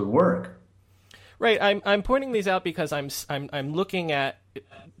of this would work. Right. I'm pointing these out because I'm looking at,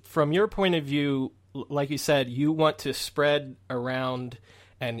 from your point of view, like you said, you want to spread around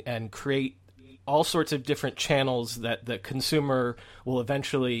and create all sorts of different channels that the consumer will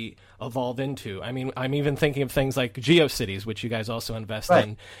eventually evolve into. I mean, I'm even thinking of things like GeoCities, which you guys also invest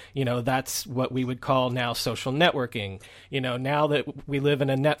in. That's what we would call now social networking. Now that we live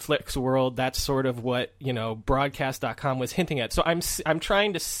in a Netflix world, that's sort of what, broadcast.com was hinting at. So I'm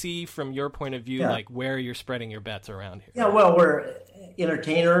trying to see from your point of view, like where you're spreading your bets around here. Yeah, well, we're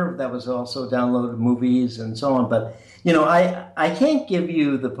entertainer that was also downloaded movies and so on. But, I can't give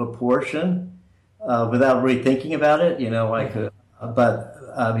you the proportion without really thinking about it, I could, but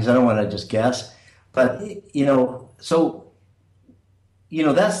because I don't want to just guess. But so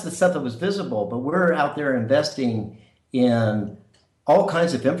that's the stuff that was visible. But we're out there investing in all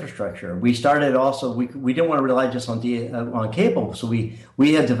kinds of infrastructure. We started also. We didn't want to rely just on cable, so we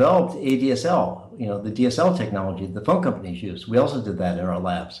had developed ADSL, the DSL technology the phone companies use. We also did that in our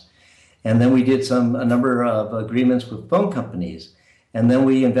labs, and then we did a number of agreements with phone companies, and then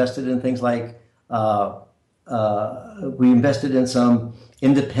we invested in things like. We invested in some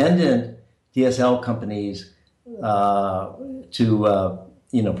independent DSL companies to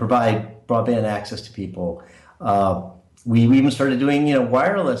provide broadband access to people. We even started doing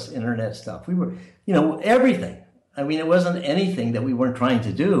wireless internet stuff. We were everything. I mean, it wasn't anything that we weren't trying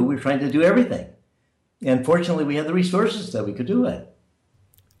to do. We were trying to do everything, and fortunately, we had the resources that we could do it.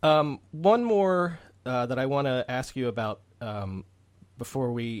 One more that I want to ask you about.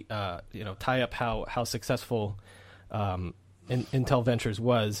 Before we tie up how successful Intel Ventures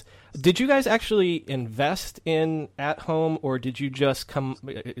was, did you guys actually invest in At Home, or did you just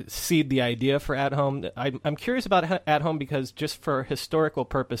seed the idea for At Home? I'm curious about At Home because just for historical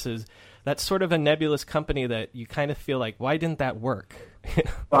purposes, that's sort of a nebulous company that you kind of feel like, why didn't that work?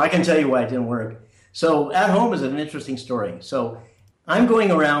 Well, I can tell you why it didn't work. So At Home is an interesting story. So I'm going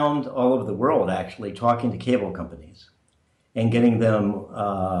around all over the world actually talking to cable companies. And getting them,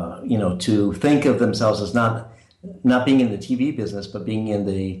 to think of themselves as not being in the TV business, but being in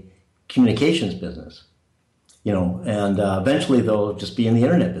the communications business, and eventually they'll just be in the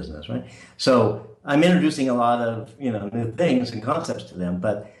internet business, right? So I'm introducing a lot of, new things and concepts to them,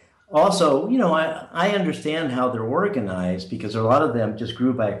 but also, I understand how they're organized because a lot of them just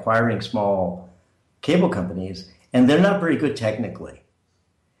grew by acquiring small cable companies, and they're not very good technically.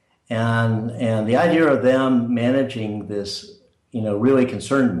 And the idea of them managing this, really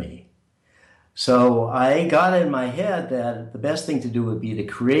concerned me. So I got in my head that the best thing to do would be to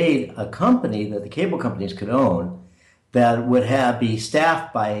create a company that the cable companies could own that would be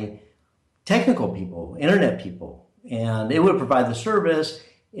staffed by technical people, internet people, and it would provide the service,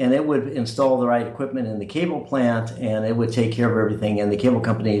 and it would install the right equipment in the cable plant, and it would take care of everything, and the cable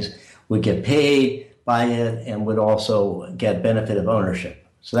companies would get paid by it and would also get benefit of ownership.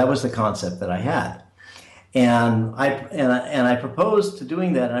 So that was the concept that I had. And I proposed to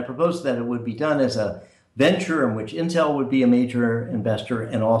doing that, and I proposed that it would be done as a venture in which Intel would be a major investor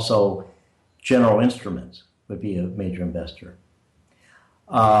and also General Instruments would be a major investor.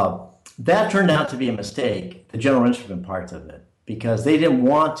 That turned out to be a mistake, the General Instrument part of it, because they didn't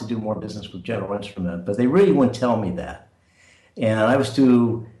want to do more business with General Instrument, but they really wouldn't tell me that. And I was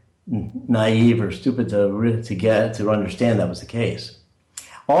too naive or stupid to understand that was the case.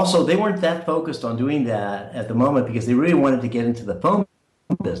 Also, they weren't that focused on doing that at the moment because they really wanted to get into the phone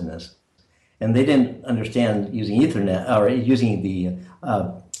business, and they didn't understand using Ethernet or using the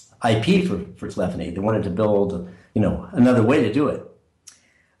IP for telephony. They wanted to build, another way to do it.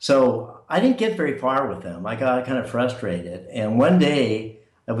 So I didn't get very far with them. I got kind of frustrated, and one day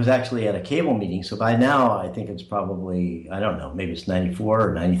I was actually at a cable meeting. So by now, I think it's probably, I don't know, maybe it's 94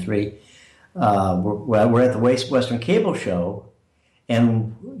 or 93. We're at the Western Cable Show.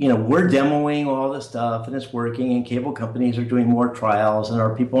 And, we're demoing all this stuff and it's working, and cable companies are doing more trials, and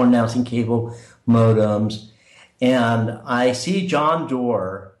our people are announcing cable modems. And I see John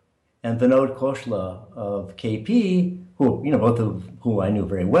Doerr and Vinod Khosla of KP, who, both of who I knew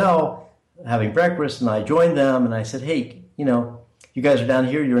very well, having breakfast, and I joined them and I said, hey, you guys are down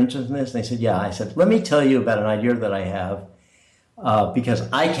here, you're interested in this? And they said, yeah. I said, let me tell you about an idea that I have because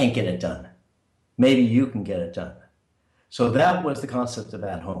I can't get it done. Maybe you can get it done. So that was the concept of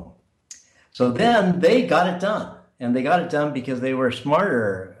At Home. So then they got it done. And they got it done because they were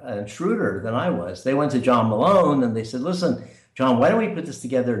smarter and shrewder than I was. They went to John Malone and they said, listen, John, why don't we put this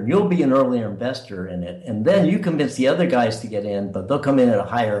together and you'll be an earlier investor in it. And then you convince the other guys to get in, but they'll come in at a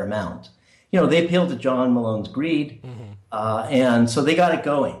higher amount. They appealed to John Malone's greed. And so they got it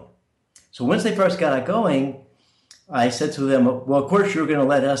going. So once they first got it going, I said to them, well, of course you're going to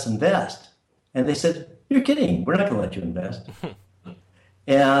let us invest. And they said, you're kidding. We're not going to let you invest.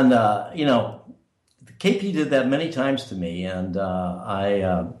 And, KP did that many times to me. And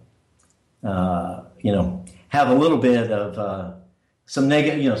I have a little bit of some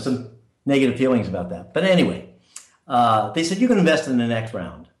negative feelings about that. But anyway, they said, you can invest in the next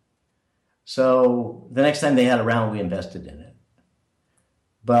round. So the next time they had a round, we invested in it.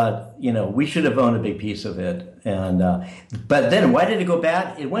 But, we should have owned a big piece of it. And but then why did it go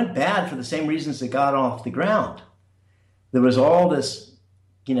bad? It went bad for the same reasons it got off the ground. There was all this,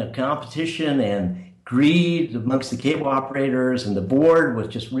 competition and greed amongst the cable operators, and the board was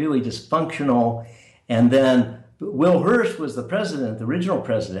just really dysfunctional. And then Will Hurst was the president, the original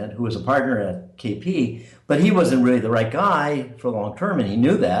president, who was a partner at KP, but he wasn't really the right guy for long term, and he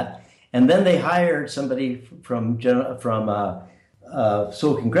knew that. And then they hired somebody from Silicon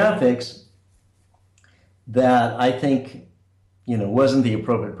Graphics that I think, wasn't the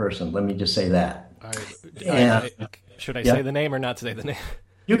appropriate person. Let me just say that. Should I say the name or not say the name?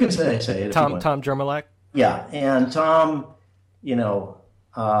 You can say it. Tom Jermolak? Yeah, and Tom,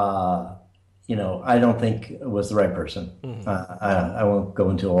 I don't think was the right person. Mm-hmm. I won't go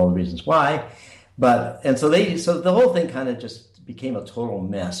into all the reasons why, so the whole thing kind of just became a total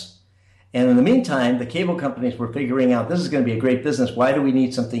mess. And in the meantime, the cable companies were figuring out this is going to be a great business. Why do we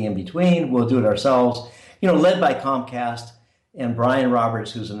need something in between? We'll do it ourselves. Led by Comcast and Brian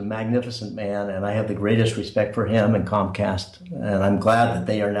Roberts, who's a magnificent man, and I have the greatest respect for him and Comcast, and I'm glad that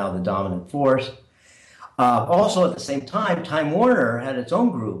they are now the dominant force. Also, at the same time, Time Warner had its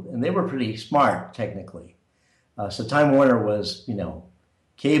own group, and they were pretty smart technically. So Time Warner was,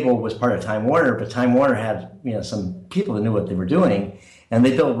 cable was part of Time Warner, but Time Warner had, some people that knew what they were doing, and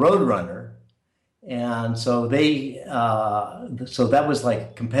they built Roadrunner. And so so that was like a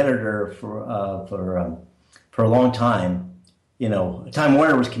competitor for a long time. Time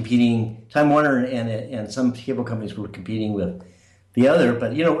Warner was competing. Time Warner and some cable companies were competing with the other,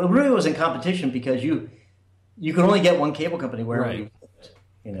 but it really was in competition because you could only get one cable company wherever you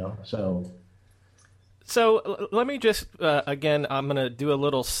lived. So let me just again, I'm going to do a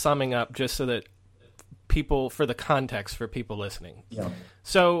little summing up just so that for the context for people listening. Yeah.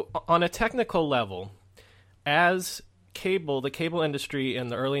 So on a technical level, as the cable industry in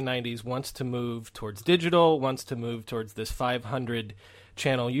the early 90s wants to move towards digital, wants to move towards this 500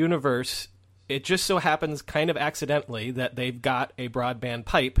 channel universe, it just so happens kind of accidentally that they've got a broadband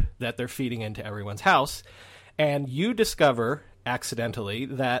pipe that they're feeding into everyone's house. And you discover accidentally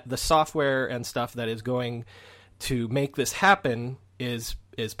that the software and stuff that is going to make this happen is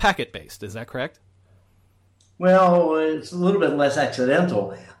packet-based. Is that correct? Well, it's a little bit less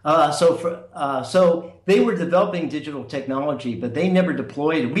accidental. So they were developing digital technology, but they never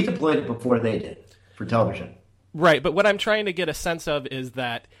deployed it. We deployed it before they did for television. Right, but what I'm trying to get a sense of is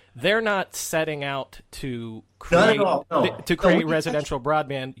that they're not setting out to create residential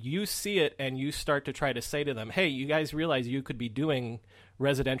broadband. You see it and you start to try to say to them, hey, you guys realize you could be doing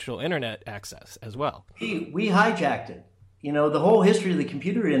residential internet access as well. We hijacked it. You know, the whole history of the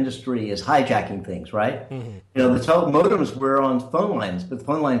computer industry is hijacking things, right? Mm-hmm. You know, the modems were on phone lines, but the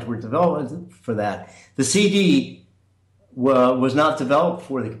phone lines were developed for that. The CD was not developed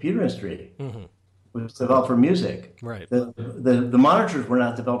for the computer industry. Mm-hmm. It was developed for music. Right. The monitors were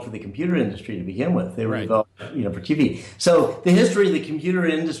not developed for the computer industry to begin with. They were developed, for TV. So the history of the computer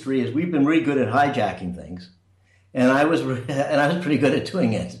industry is we've been really good at hijacking things, and I was pretty good at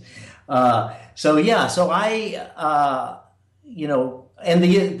doing it. And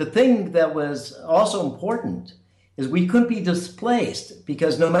the thing that was also important is we couldn't be displaced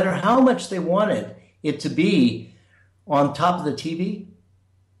because no matter how much they wanted it to be on top of the TV,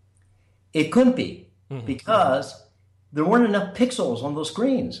 it couldn't be because there weren't enough pixels on those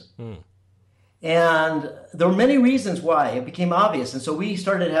screens. And there were many reasons why it became obvious. And so we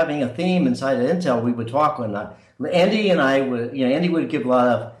started having a theme inside of Intel. We would talk when Andy and I would, Andy would give a lot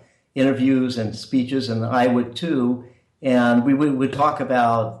of interviews and speeches, and I would too. And we would talk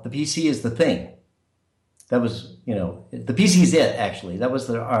about the PC is the thing. That was, the PC is it, actually. That was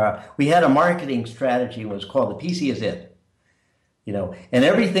we had a marketing strategy. It was called the PC is it. And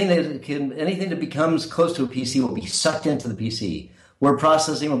anything that becomes close to a PC will be sucked into the PC. Word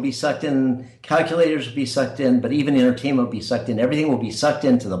processing will be sucked in, calculators will be sucked in, but even entertainment will be sucked in. Everything will be sucked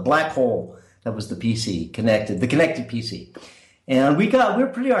into the black hole that was the PC, the connected PC. And we're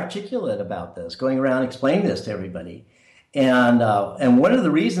pretty articulate about this, going around explaining this to everybody. And one of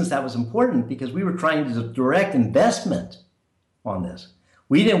the reasons that was important because we were trying to direct investment on this.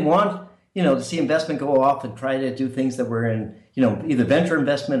 We didn't want, to see investment go off and try to do things that were in, either venture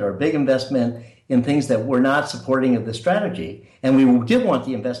investment or big investment in things that were not supporting of the strategy. And we did want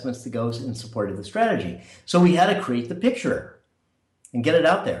the investments to go in support of the strategy. So we had to create the picture and get it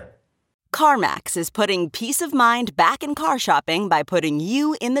out there. CarMax is putting peace of mind back in car shopping by putting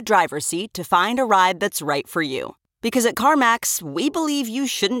you in the driver's seat to find a ride that's right for you. Because at CarMax, we believe you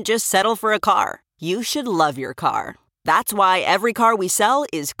shouldn't just settle for a car. You should love your car. That's why every car we sell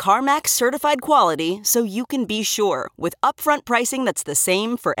is CarMax certified quality, so you can be sure with upfront pricing that's the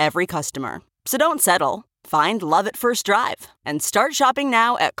same for every customer. So don't settle. Find love at first drive and start shopping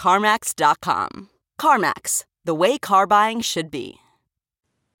now at CarMax.com. CarMax, the way car buying should be.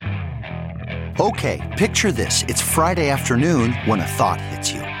 Okay, picture this. It's Friday afternoon when a thought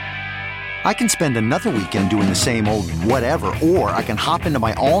hits you. I can spend another weekend doing the same old whatever, or I can hop into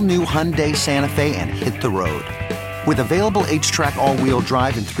my all-new Hyundai Santa Fe and hit the road. With available H-Track all-wheel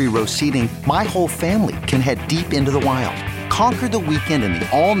drive and 3-row seating, my whole family can head deep into the wild. Conquer the weekend in the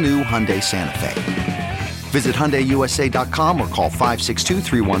all-new Hyundai Santa Fe. Visit HyundaiUSA.com or call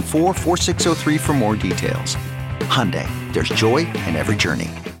 562-314-4603 for more details. Hyundai, there's joy in every journey.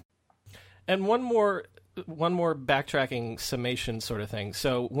 And one more backtracking summation sort of thing.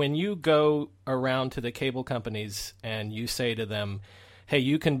 So when you go around to the cable companies and you say to them, hey,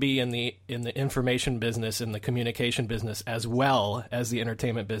 you can be in the information business, in the communication business, as well as the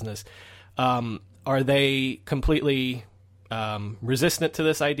entertainment business, are they completely resistant to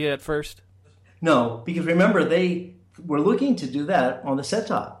this idea at first? No, because remember, they were looking to do that on the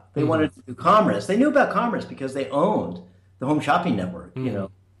set-top. They wanted to do commerce. They knew about commerce because they owned the Home Shopping Network,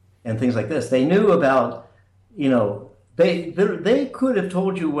 and things like this. They knew about, they could have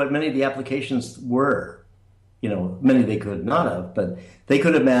told you what many of the applications were. Many they could not have, but they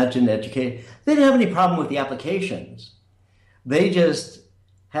could imagine educate. They didn't have any problem with the applications. They just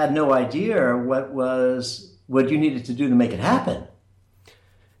had no idea what you needed to do to make it happen.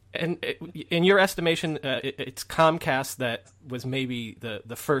 And in your estimation, it's Comcast that was maybe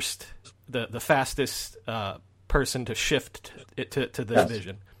the first, the fastest person to shift it to this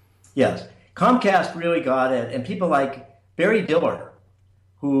vision. Yes, Comcast really got it, and people like Barry Diller,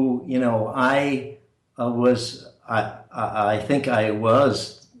 who I think I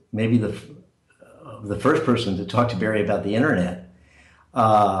was maybe the first person to talk to Barry about the internet.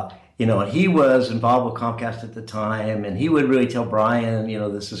 And he was involved with Comcast at the time, and he would really tell Brian,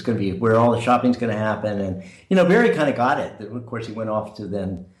 this is going to be where all the shopping's going to happen. And, Barry kind of got it. Of course, he went off to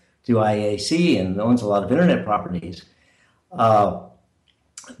then do IAC and owns a lot of internet properties. But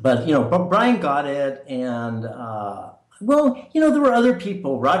Brian got it, and, there were other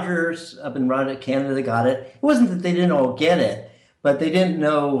people. Rogers up in Canada got it. It wasn't that they didn't all get it, but they didn't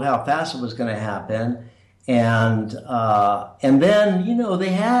know how fast it was going to happen. And then,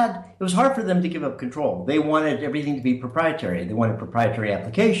 it was hard for them to give up control. They wanted everything to be proprietary. They wanted proprietary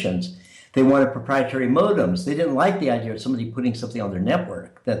applications. They wanted proprietary modems. They didn't like the idea of somebody putting something on their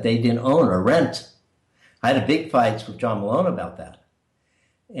network that they didn't own or rent. I had a big fights with John Malone about that.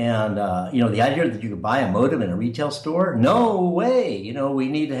 And, the idea that you could buy a modem in a retail store, no way. We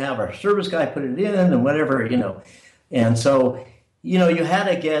need to have our service guy put it in and whatever, And so, you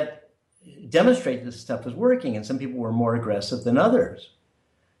had to demonstrate this stuff was working, and some people were more aggressive than others,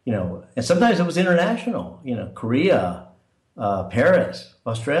 and sometimes it was international, Korea, Paris,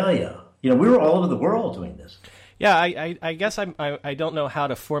 Australia, we were all over the world doing this. Yeah, I guess I don't know how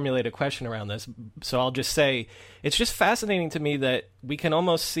to formulate a question around this, so I'll just say it's just fascinating to me that we can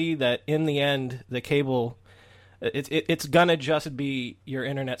almost see that in the end, the cable, it's gonna just be your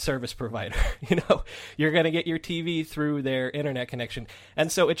internet service provider. You're gonna get your TV through their internet connection,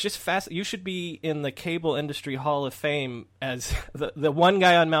 and so it's just you should be in the Cable Industry Hall of Fame as the one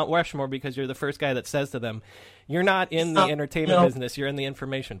guy on Mount Rushmore because you're the first guy that says to them, "You're not in the entertainment business; you're in the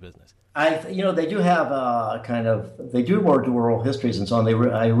information business." They do have they do more oral histories and so on.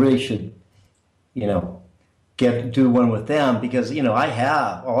 I really should, do one with them because I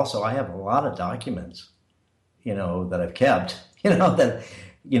have a lot of documents. That I've kept, that,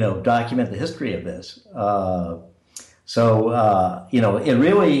 document the history of this. It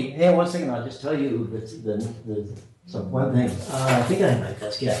really, hey, one second, I'll just tell you one thing. I think I have my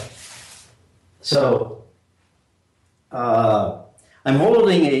desk, yeah. So, I'm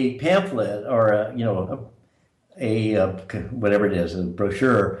holding a pamphlet or, whatever it is, a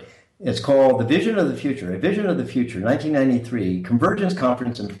brochure. It's called The Vision of the Future, A Vision of the Future, 1993, Convergence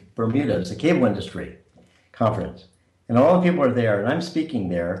Conference in Bermuda. It's a cable industry conference, and all the people are there, and I'm speaking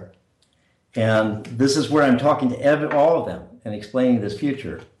there, and this is where I'm talking to all of them and explaining this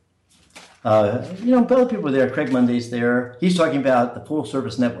future. Other people are there. Craig Munday's there. He's talking about the full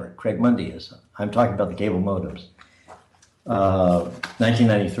service network. Craig Munday is. I'm talking about the cable modems.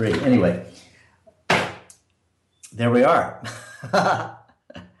 1993. Anyway, there we are.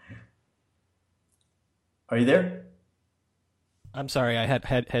 Are you there? I'm sorry, I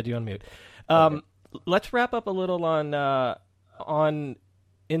had you on mute. Let's wrap up a little on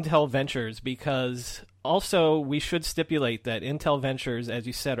Intel Ventures, because also we should stipulate that Intel Ventures, as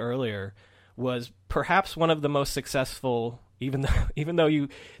you said earlier, was perhaps one of the most successful, even though you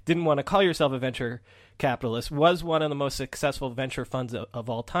didn't want to call yourself a venture capitalist, was one of the most successful venture funds of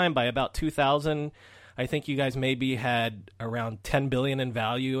all time. By about 2000, I think you guys maybe had around 10 billion in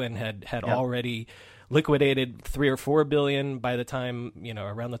value and had already liquidated 3 or 4 billion by the time,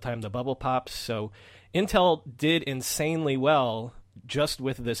 around the time the bubble popped. So Intel did insanely well just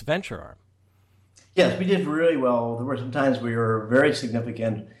with this venture arm. Yes, we did really well. There were some times we were very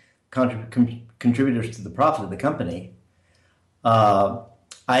significant contributors to the profit of the company. I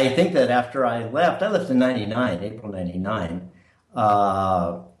think that after I left in 99, April 99,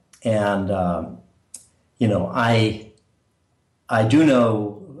 I do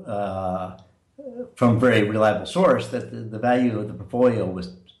know from very reliable source that the value of the portfolio was,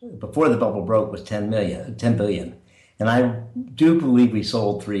 before the bubble broke, was 10 billion. And I do believe we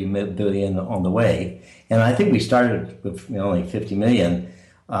sold 3 billion on the way. And I think we started with only 50 million.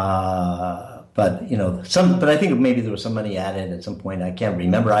 But I think maybe there was some money added at some point. I can't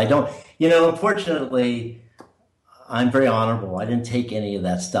remember. I don't, unfortunately, I'm very honorable. I didn't take any of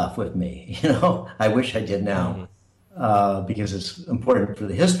that stuff with me. I wish I did now. Because it's important for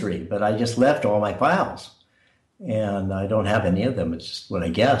the history, but I just left all my files and I don't have any of them. It's just what I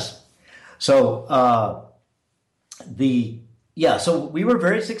guess. So, so we were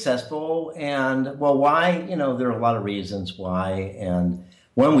very successful, and why? There are a lot of reasons why, and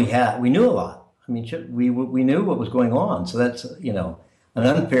one, we knew a lot. I mean, we knew what was going on. So that's, an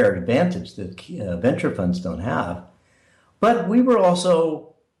unfair advantage that venture funds don't have. But we were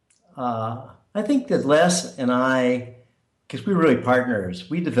also, I think that Les and I, because we were really partners,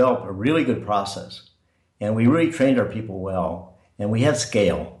 we developed a really good process, and we really trained our people well, and we had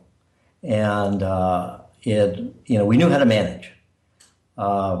scale, and we knew how to manage.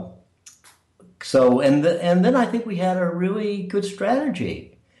 And then I think we had a really good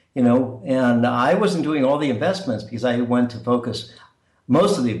strategy. and I wasn't doing all the investments because I wanted to focus.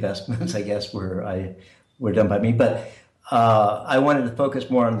 Most of the investments, I guess, were done by me, but I wanted to focus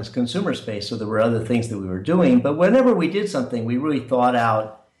more on this consumer space. So there were other things that we were doing. But whenever we did something, we really thought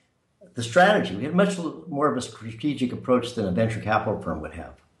out the strategy. We had much more of a strategic approach than a venture capital firm would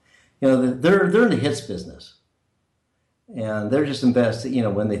have. They're in the hits business, and they're just invested.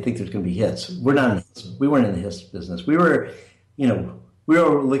 When they think there's going to be hits. We weren't in the hits business. We were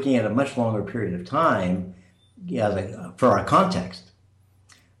looking at a much longer period of time for our context.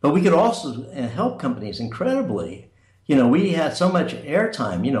 But we could also help companies incredibly. We had so much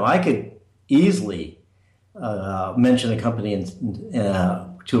airtime. I could easily mention a company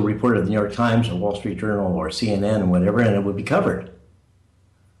to a reporter of the New York Times or Wall Street Journal or CNN or whatever, and it would be covered.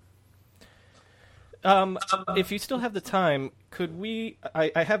 If you still have the time, could we...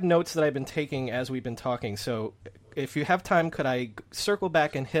 I have notes that I've been taking as we've been talking, so if you have time, could I circle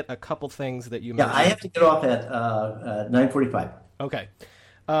back and hit a couple things that you mentioned? Yeah, I have to get off at 9:45. Okay.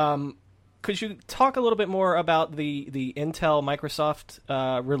 Could you talk a little bit more about the Intel-Microsoft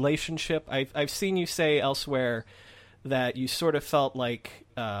relationship? I've seen you say elsewhere that you sort of felt like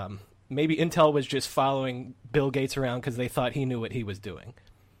maybe Intel was just following Bill Gates around because they thought he knew what he was doing.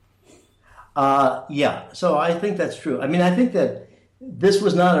 Yeah, so I think that's true. I mean, I think that this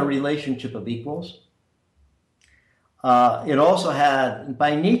was not a relationship of equals. It also had,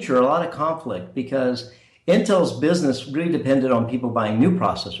 by nature, a lot of conflict because Intel's business really depended on people buying new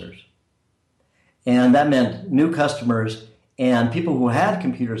processors. And that meant new customers and people who had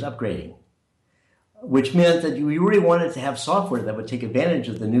computers upgrading, which meant that you really wanted to have software that would take advantage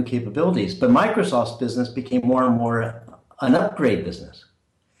of the new capabilities. But Microsoft's business became more and more an upgrade business.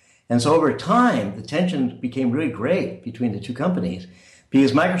 And so over time, the tension became really great between the two companies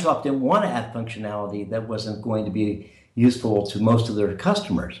because Microsoft didn't want to add functionality that wasn't going to be useful to most of their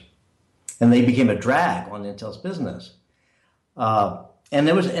customers. And they became a drag on Intel's business. And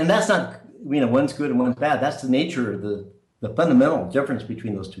that's not, one's good and one's bad. That's the nature of the fundamental difference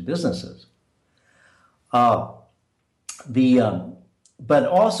between those two businesses. But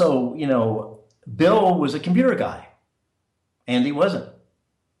also, Bill was a computer guy, and he wasn't.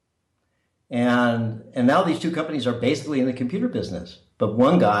 And now these two companies are basically in the computer business. But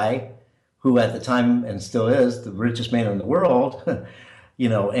one guy, who at the time and still is the richest man in the world,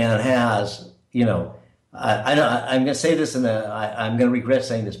 and has, I'm going to say this, and I'm going to regret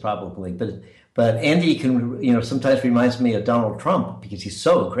saying this probably, but Andy sometimes reminds me of Donald Trump because he's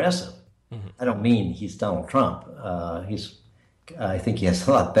so aggressive. Mm-hmm. I don't mean he's Donald Trump. I think he has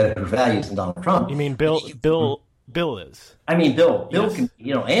a lot better values than Donald Trump. You mean Bill is? I mean, Bill yes. Can,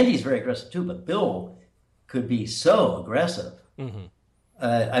 Andy's very aggressive too, but Bill could be so aggressive. Mm-hmm.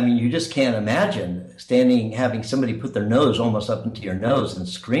 You just can't imagine having somebody put their nose almost up into your nose and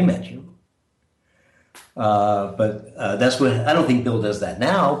scream at you. But that's what, I don't think Bill does that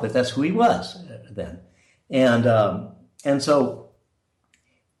now, but that's who he was then. And so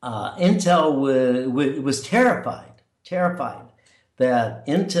Intel was terrified that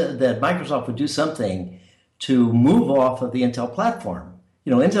Microsoft would do something to move off of the Intel platform.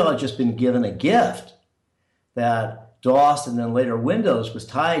 Intel had just been given a gift that DOS and then later Windows was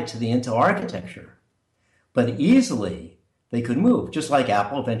tied to the Intel architecture. But easily they could move, just like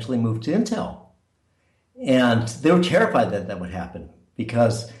Apple eventually moved to Intel. And they were terrified that would happen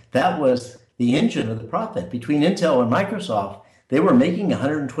because that was the engine of the profit. Between Intel and Microsoft, they were making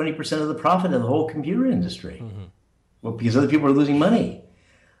 120% of the profit of the whole computer industry. Mm-hmm. Well, because other people were losing money.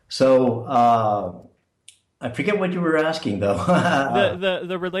 So I forget what you were asking, though.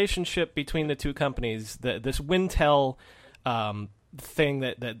 the relationship between the two companies, this Wintel thing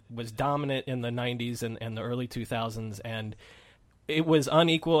that was dominant in the 90s and the early 2000s, and it was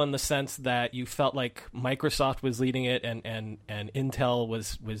unequal in the sense that you felt like Microsoft was leading it and Intel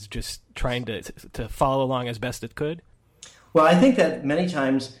was just trying to follow along as best it could? Well, I think that many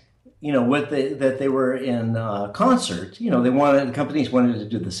times, that they were in concert. The companies wanted to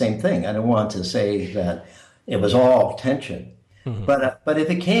do the same thing. I don't want to say that it was all tension, mm-hmm. But if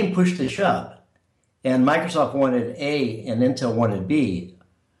it came push to shove, and Microsoft wanted A and Intel wanted B,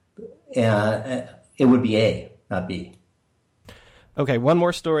 it would be A, not B. Okay, one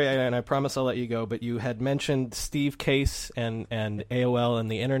more story, and I promise I'll let you go, but you had mentioned Steve Case and AOL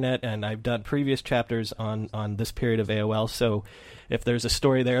and the internet, and I've done previous chapters on this period of AOL, so if there's a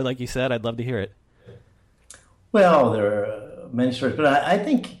story there, like you said, I'd love to hear it. Well, there are many stories, but I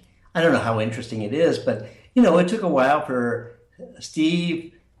think, I don't know how interesting it is, but, it took a while for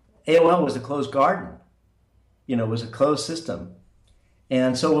Steve. AOL was a closed garden, it was a closed system.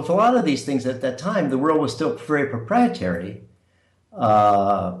 And so with a lot of these things at that time, the world was still very proprietary.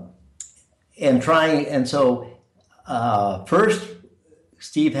 First,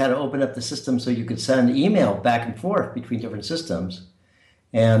 Steve had to open up the system so you could send email back and forth between different systems.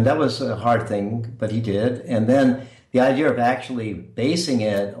 And that was a hard thing, but he did. And then the idea of actually basing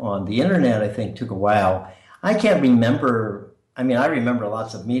it on the internet, I think, took a while. I can't remember. I mean, I remember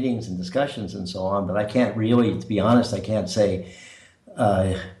lots of meetings and discussions and so on, but I can't really, to be honest, I can't say,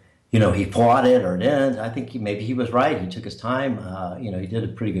 he fought it or didn't. I think maybe he was right. He took his time. He did a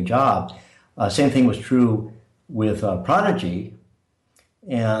pretty good job. Same thing was true with Prodigy.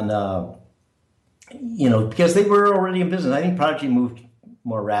 And, because they were already in business, I think Prodigy moved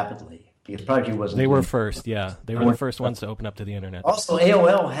more rapidly because Prodigy wasn't. They were first, yeah. They were the first ones to open up to the internet. Also,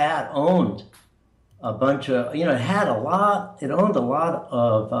 AOL had owned a bunch of, it owned a lot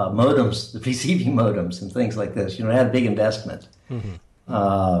of modems, the receiving modems and things like this. It had a big investment. Mm-hmm.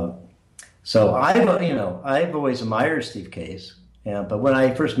 So I've always admired Steve Case. Yeah, but when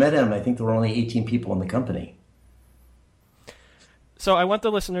I first met him, I think there were only 18 people in the company. So I want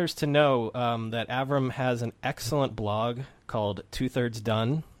the listeners to know that Avram has an excellent blog called 2/3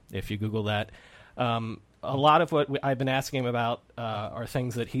 Done, if you Google that. A lot of what I've been asking him about are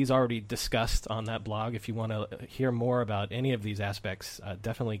things that he's already discussed on that blog. If you want to hear more about any of these aspects,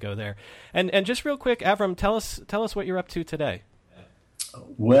 definitely go there. And just real quick, Avram, tell us what you're up to today.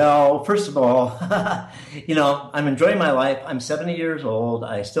 Well, first of all, I'm enjoying my life. I'm 70 years old.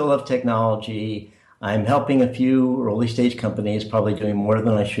 I still love technology. I'm helping a few early stage companies, probably doing more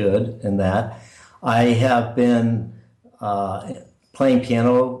than I should in that. I have been playing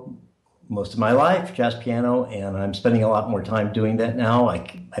piano most of my life, jazz piano, and I'm spending a lot more time doing that now.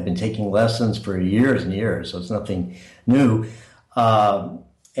 I've been taking lessons for years and years, so it's nothing new. And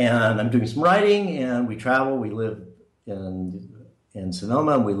I'm doing some writing, and we travel. We live in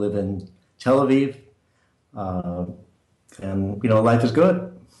Sonoma, and we live in Tel Aviv. And life is good.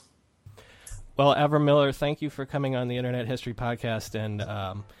 Well, Avram Miller, thank you for coming on the Internet History Podcast and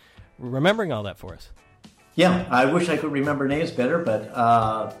remembering all that for us. Yeah, I wish I could remember names better, but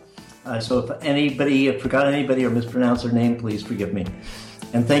so if anybody forgot anybody or mispronounced their name, please forgive me.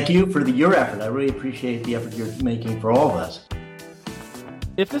 And thank you for your effort. I really appreciate the effort you're making for all of us.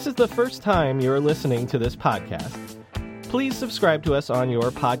 If this is the first time you're listening to this podcast, please subscribe to us on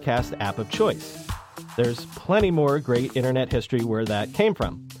your podcast app of choice. There's plenty more great internet history where that came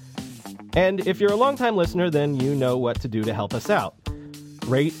from. And if you're a longtime listener, then you know what to do to help us out.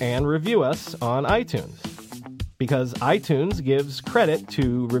 Rate and review us on iTunes. Because iTunes gives credit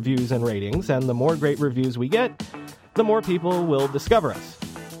to reviews and ratings, and the more great reviews we get, the more people will discover us.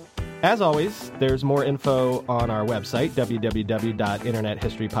 As always, there's more info on our website,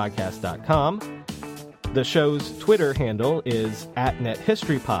 www.internethistorypodcast.com. The show's Twitter handle is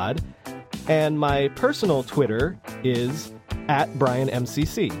 @NetHistoryPod, and my personal Twitter is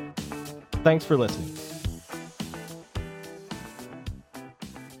 @BrianMCC. Thanks for listening.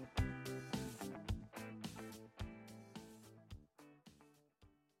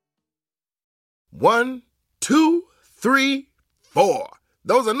 One, 2, 3, 4.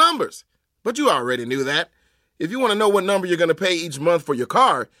 Those are numbers, but you already knew that. If you want to know what number you're going to pay each month for your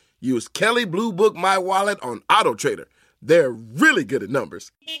car, use Kelley Blue Book My Wallet on AutoTrader. They're really good at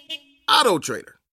numbers. AutoTrader.